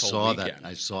 11 this whole weekend.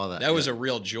 I saw that. That was a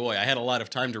real joy. I had a lot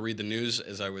of time to read the news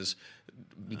as I was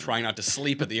trying not to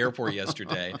sleep at the airport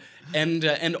yesterday.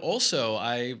 And also,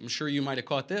 I'm sure you might have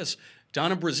caught this,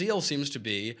 Donna Brazile seems to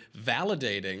be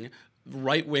validating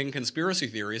right-wing conspiracy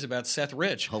theories about Seth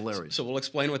Rich. Hilarious. So we'll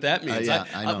explain what that means.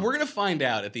 I know. We're going to find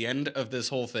out at the end of this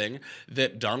whole thing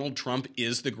that Donald Trump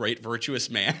is the great virtuous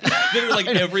man. We're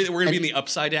going to be in the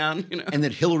upside down, you know. And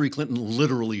that Hillary Clinton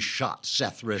literally shot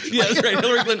Seth Rich. Yeah, that's right.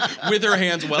 Hillary Clinton with her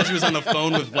hands while she was on the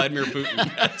phone with Vladimir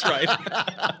Putin. That's right.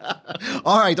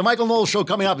 All right, the Michael Knowles Show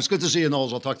coming up. It's good to see you,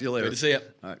 Knowles. I'll talk to you later. Good to see you.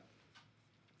 All right.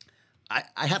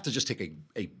 I have to just take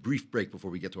a brief break before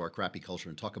we get to our crappy culture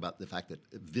and talk about the fact that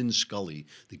Vin Scully,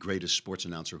 the greatest sports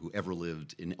announcer who ever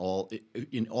lived in all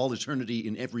eternity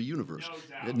in every universe,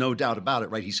 no doubt about it,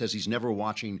 right? He says he's never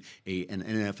watching an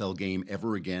NFL game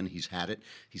ever again. He's had it.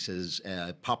 He says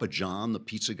Papa John, the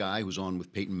pizza guy who's on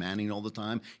with Peyton Manning all the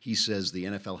time, he says the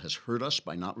NFL has hurt us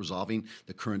by not resolving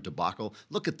the current debacle.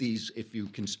 Look at these. If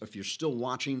you're still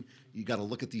watching, you got to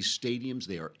look at these stadiums.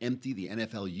 They are empty. The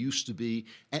NFL used to be,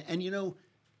 and you know.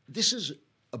 This is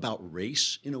about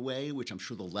race in a way, which I'm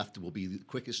sure the left will be the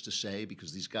quickest to say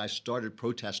because these guys started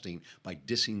protesting by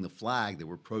dissing the flag. They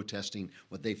were protesting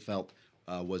what they felt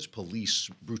was police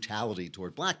brutality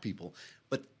toward black people.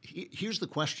 But here's the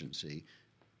question, see.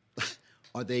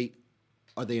 Are they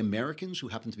Americans who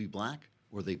happen to be black?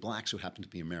 Or are they blacks who happen to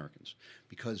be Americans?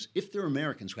 Because if they're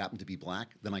Americans who happen to be black,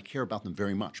 then I care about them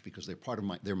very much because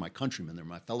they're my countrymen, they're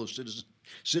my fellow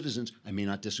citizens. I may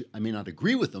not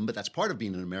agree with them, but that's part of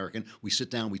being an American. We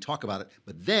sit down, we talk about it.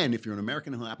 But then, if you're an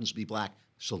American who happens to be black,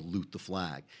 salute the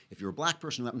flag. If you're a black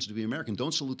person who happens to be American,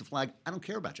 don't salute the flag. I don't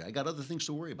care about you. I got other things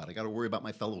to worry about. I got to worry about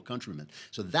my fellow countrymen.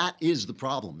 So that is the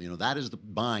problem. You know, that is the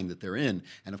bind that they're in.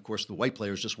 And of course, the white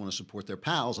players just want to support their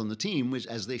pals on the team,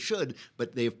 as they should.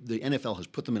 But the NFL has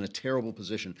put them in a terrible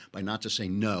position by not just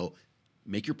saying no.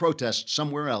 Make your protest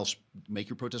somewhere else. Make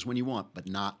your protest when you want, but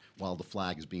not while the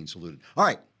flag is being saluted. All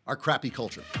right, our crappy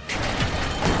culture.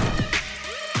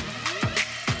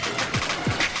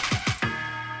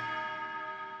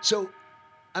 So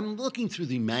I'm looking through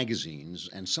the magazines,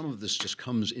 and some of this just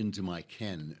comes into my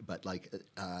ken, but like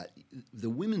the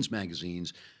women's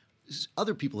magazines,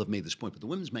 other people have made this point, but the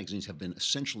women's magazines have been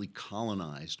essentially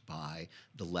colonized by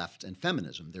the left and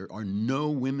feminism. There are no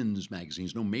women's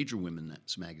magazines, no major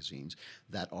women's magazines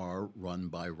that are run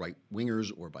by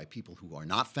right-wingers or by people who are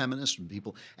not feminists and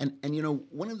people. And you know,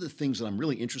 one of the things that I'm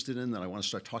really interested in that I want to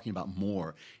start talking about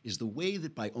more is the way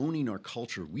that by owning our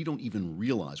culture, we don't even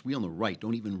realize, we on the right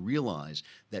don't even realize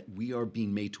that we are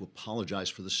being made to apologize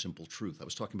for the simple truth. I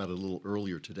was talking about it a little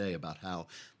earlier today about how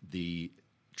the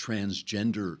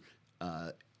transgender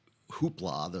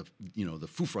hoopla, the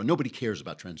foofra. Nobody cares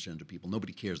about transgender people.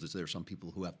 Nobody cares that there are some people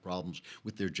who have problems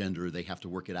with their gender. They have to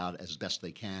work it out as best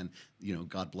they can. You know,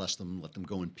 God bless them, let them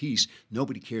go in peace.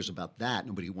 Nobody cares about that.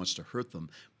 Nobody wants to hurt them.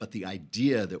 But the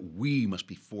idea that we must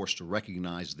be forced to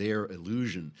recognize their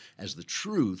illusion as the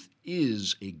truth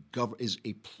is a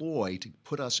ploy to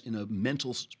put us in a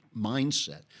mental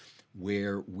mindset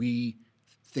where we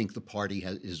think the party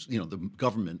the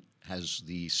government has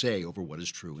the say over what is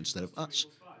true instead of us.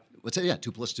 What's that? Yeah,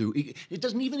 2 + 2. It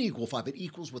doesn't even equal 5. It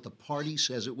equals what the party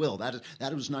says it will. That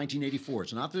was 1984.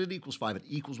 It's not that it equals 5. It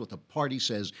equals what the party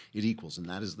says it equals, and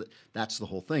that's the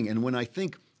whole thing. And when I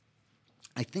think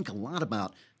a lot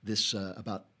about this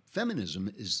about feminism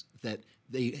is that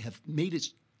they have made it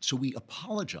so we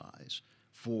apologize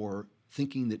for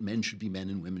thinking that men should be men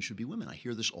and women should be women. I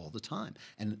hear this all the time.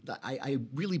 And I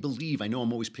really believe, I know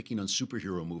I'm always picking on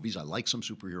superhero movies. I like some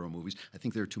superhero movies. I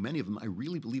think there are too many of them. I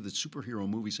really believe that superhero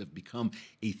movies have become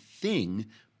a thing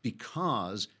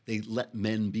because they let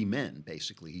men be men,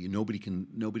 basically. Nobody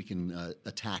can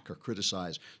attack or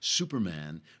criticize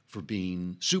Superman for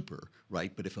being super,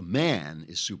 right? But if a man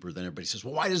is super, then everybody says,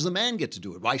 well, why does the man get to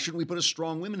do it? Why shouldn't we put a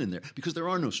strong woman in there? Because there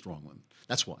are no strong women.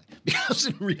 That's why. Because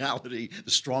in reality,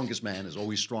 the strongest man is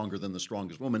always stronger than the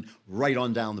strongest woman, right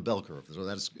on down the bell curve. So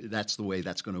that's the way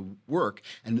that's going to work.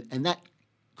 And that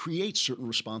creates certain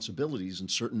responsibilities and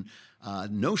certain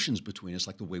notions between us,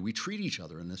 like the way we treat each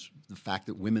other, and the fact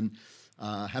that women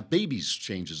have babies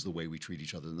changes the way we treat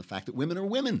each other, and the fact that women are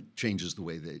women changes the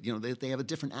way they have a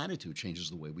different attitude changes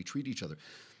the way we treat each other.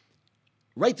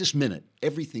 Right this minute,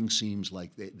 everything seems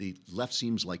like the left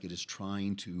seems like it is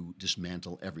trying to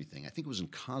dismantle everything. I think it was in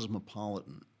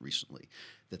Cosmopolitan recently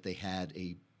that they had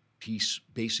a piece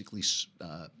basically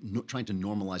trying to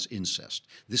normalize incest.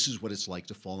 This is what it's like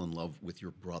to fall in love with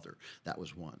your brother. That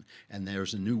was one. And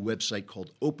there's a new website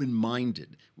called Open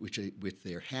Minded, which with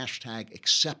their hashtag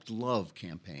Accept Love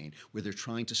campaign, where they're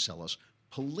trying to sell us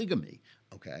polygamy.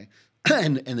 Okay.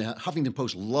 And the Huffington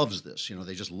Post loves this.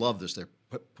 They just love this. They're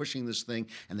pushing this thing,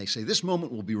 and they say this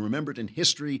moment will be remembered in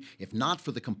history, if not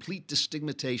for the complete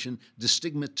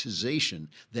destigmatization,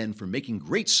 then for making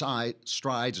great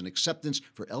strides in acceptance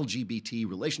for LGBT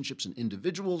relationships and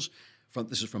individuals.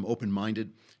 This is from Open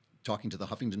Minded, talking to the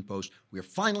Huffington Post. We are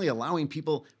finally allowing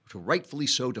people to rightfully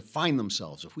so define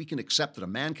themselves. If we can accept that a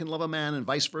man can love a man and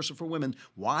vice versa for women,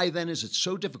 why then is it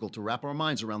so difficult to wrap our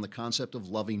minds around the concept of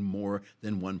loving more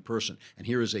than one person? And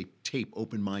here is a tape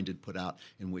Open Minded put out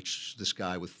in which this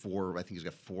guy with I think he's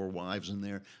got 4 wives in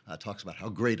there, talks about how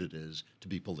great it is to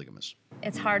be polygamous.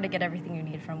 It's hard to get everything you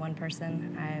need from one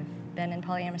person. I've been in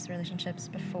polyamorous relationships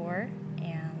before,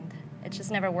 and it's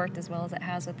just never worked as well as it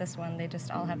has with this one. They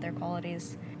just all have their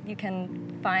qualities. You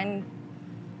can find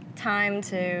time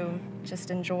to just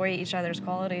enjoy each other's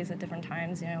qualities at different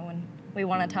times. When we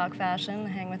want to talk fashion,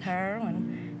 hang with her.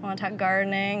 When we want to talk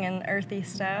gardening and earthy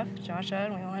stuff, Joshua.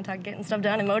 And we want to talk getting stuff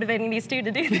done and motivating these two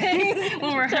to do things.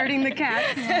 When we're herding the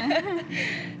cats. Yeah.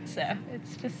 So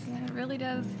it's just... It really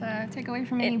does take away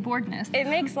from any boredness. It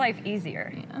makes life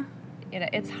easier. Yeah.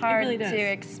 It's hard to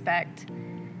expect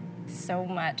so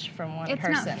much from one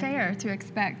person. It's not fair to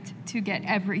expect to get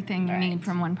everything you need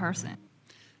from one person.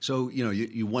 So,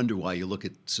 you wonder why you look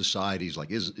at societies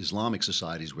like Islamic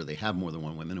societies where they have more than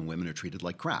one woman and women are treated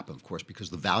like crap. Of course,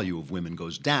 because the value of women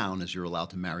goes down as you're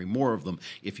allowed to marry more of them.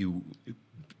 If you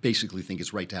basically think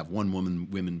it's right to have one woman,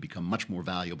 women become much more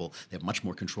valuable. They have much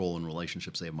more control in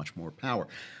relationships. They have much more power.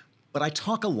 But I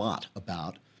talk a lot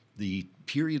about the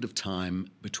period of time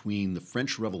between the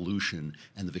French Revolution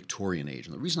and the Victorian age.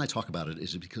 And the reason I talk about it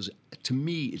is because, to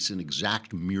me, it's an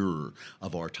exact mirror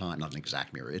of our time. Not an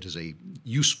exact mirror. It is a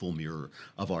useful mirror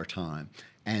of our time.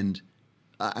 And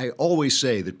I always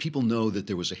say that people know that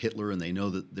there was a Hitler and they know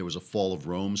that there was a fall of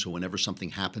Rome. So whenever something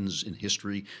happens in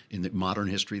history, in the modern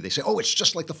history, they say, oh, it's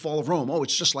just like the fall of Rome. Oh,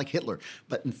 it's just like Hitler.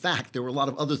 But in fact, there were a lot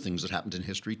of other things that happened in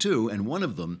history too. And one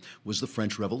of them was the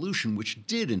French Revolution, which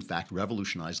did in fact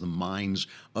revolutionize the minds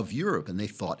of Europe. And they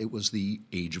thought it was the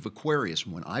age of Aquarius.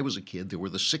 And when I was a kid, there were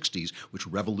the 60s, which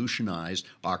revolutionized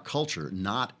our culture,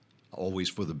 not always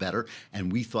for the better,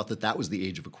 and we thought that was the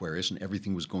age of Aquarius and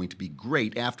everything was going to be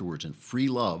great afterwards, and free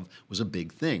love was a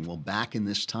big thing. Well, back in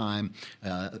this time,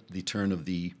 the turn of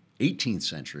the 18th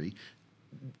century,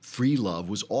 free love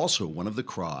was also one of the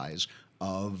cries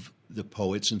of the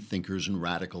poets and thinkers and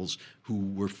radicals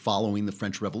who were following the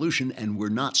French Revolution and were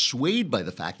not swayed by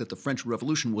the fact that the French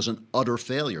Revolution was an utter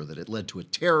failure, that it led to a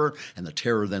terror, and the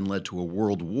terror then led to a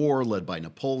world war led by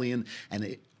Napoleon.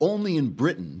 And only in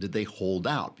Britain did they hold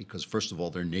out because, first of all,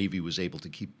 their navy was able to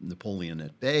keep Napoleon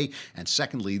at bay, and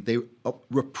secondly, they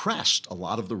repressed a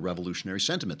lot of the revolutionary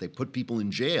sentiment. They put people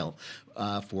in jail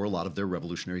for a lot of their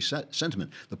revolutionary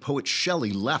sentiment. The poet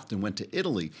Shelley left and went to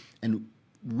Italy and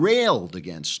railed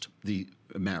against the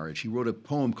marriage. He wrote a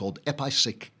poem called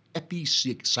Epipsychidion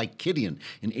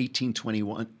in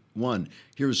 1821.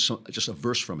 Here's just a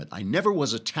verse from it. I never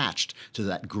was attached to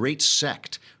that great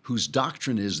sect whose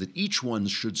doctrine is that each one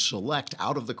should select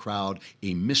out of the crowd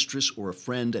a mistress or a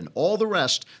friend, and all the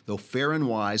rest, though fair and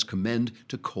wise, commend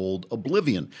to cold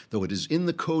oblivion, though it is in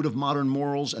the code of modern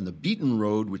morals and the beaten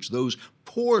road which those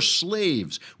poor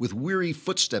slaves with weary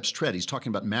footsteps tread. He's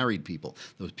talking about married people,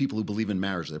 those people who believe in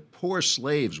marriage. They're poor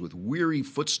slaves with weary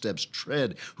footsteps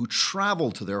tread, who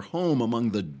travel to their home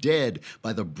among the dead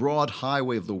by the broad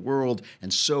highway of the world,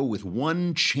 and so with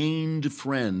one chained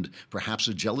friend, perhaps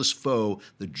a jealous foe,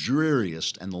 the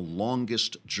dreariest and the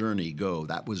longest journey go.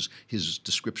 That was his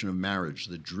description of marriage,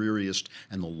 the dreariest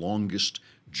and the longest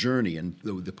journey. And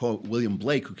the poet William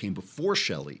Blake, who came before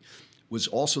Shelley, was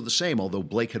also the same, although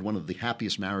Blake had one of the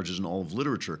happiest marriages in all of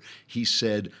literature. He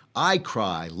said, I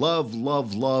cry, love,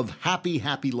 love, love, happy,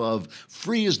 happy love,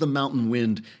 free as the mountain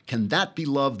wind. Can that be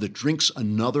love that drinks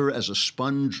another as a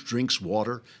sponge drinks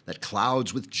water, that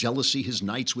clouds with jealousy his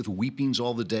nights with weepings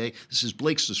all the day? This is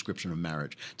Blake's description of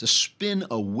marriage. To spin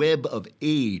a web of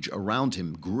age around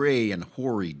him, gray and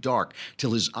hoary, dark,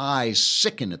 till his eyes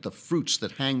sicken at the fruits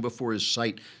that hang before his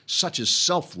sight, such as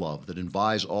self-love that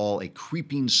envies all, a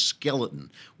creeping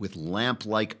skeleton with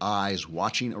lamp-like eyes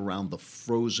watching around the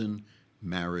frozen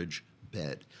marriage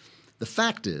bed. The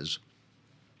fact is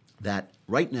that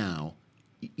right now,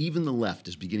 even the left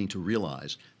is beginning to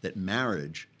realize that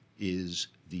marriage is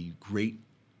the great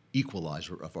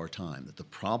equalizer of our time, that the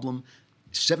problem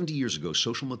 70 years ago,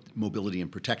 social mobility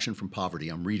and protection from poverty.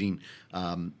 I'm reading,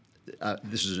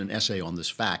 this is an essay on this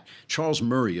fact. Charles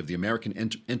Murray of the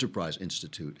American Enterprise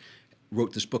Institute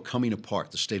wrote this book, Coming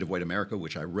Apart, The State of White America,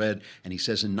 which I read, and he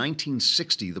says in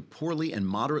 1960, the poorly and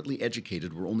moderately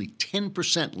educated were only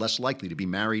 10% less likely to be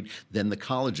married than the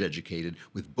college educated,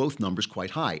 with both numbers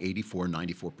quite high, 84 and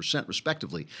 94%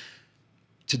 respectively.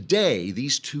 Today,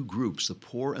 these two groups, the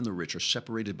poor and the rich, are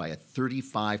separated by a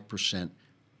 35%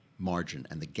 margin,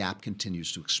 and the gap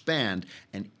continues to expand.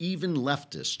 And even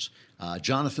leftists,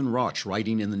 Jonathan Rauch,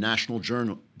 writing in the National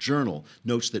Journal,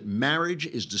 notes that marriage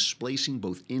is displacing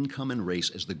both income and race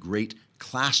as the great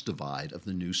class divide of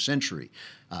the new century.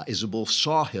 Isabel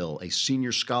Sawhill, a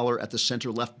senior scholar at the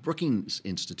center-left Brookings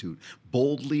Institute,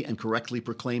 boldly and correctly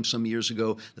proclaimed some years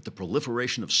ago that the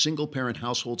proliferation of single-parent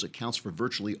households accounts for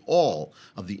virtually all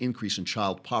of the increase in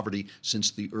child poverty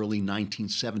since the early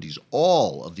 1970s.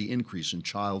 All of the increase in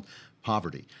child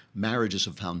poverty. Marriage is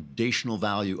a foundational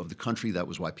value of the country. That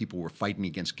was why people were fighting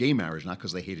against gay marriage, not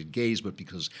because they hated gays, but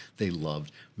because they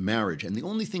loved marriage. And the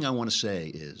only thing I want to say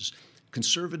is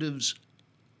conservatives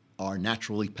are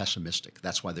naturally pessimistic.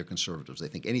 That's why they're conservatives. They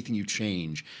think anything you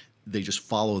change, they just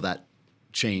follow that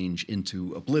change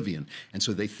into oblivion. And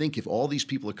so they think if all these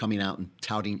people are coming out and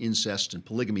touting incest and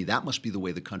polygamy, that must be the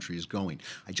way the country is going.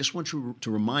 I just want to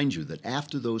remind you that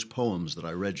after those poems that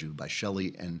I read you by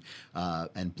Shelley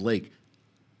and Blake,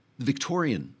 the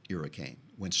Victorian era came,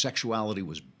 when sexuality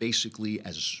was basically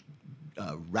as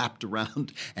wrapped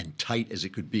around and tight as it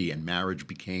could be, and marriage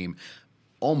became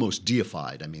almost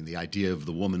deified. I mean, the idea of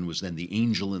the woman was then the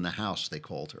angel in the house, they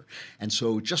called her. And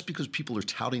so just because people are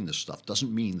touting this stuff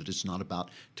doesn't mean that it's not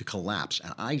about to collapse.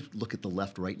 And I look at the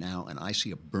left right now and I see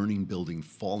a burning building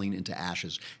falling into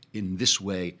ashes in this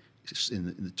way,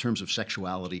 in terms of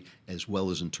sexuality as well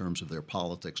as in terms of their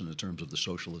politics and in terms of the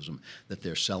socialism that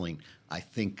they're selling. I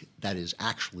think that is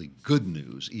actually good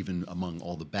news, even among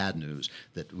all the bad news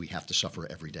that we have to suffer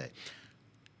every day.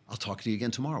 I'll talk to you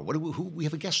again tomorrow. We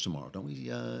have a guest tomorrow, don't we?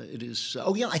 It is.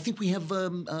 I think we have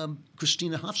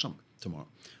Christina Hofsummer tomorrow,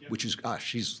 which is,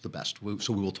 she's the best.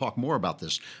 So we will talk more about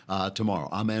this tomorrow.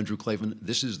 I'm Andrew Klavan.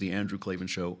 This is the Andrew Klavan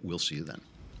Show. We'll see you then.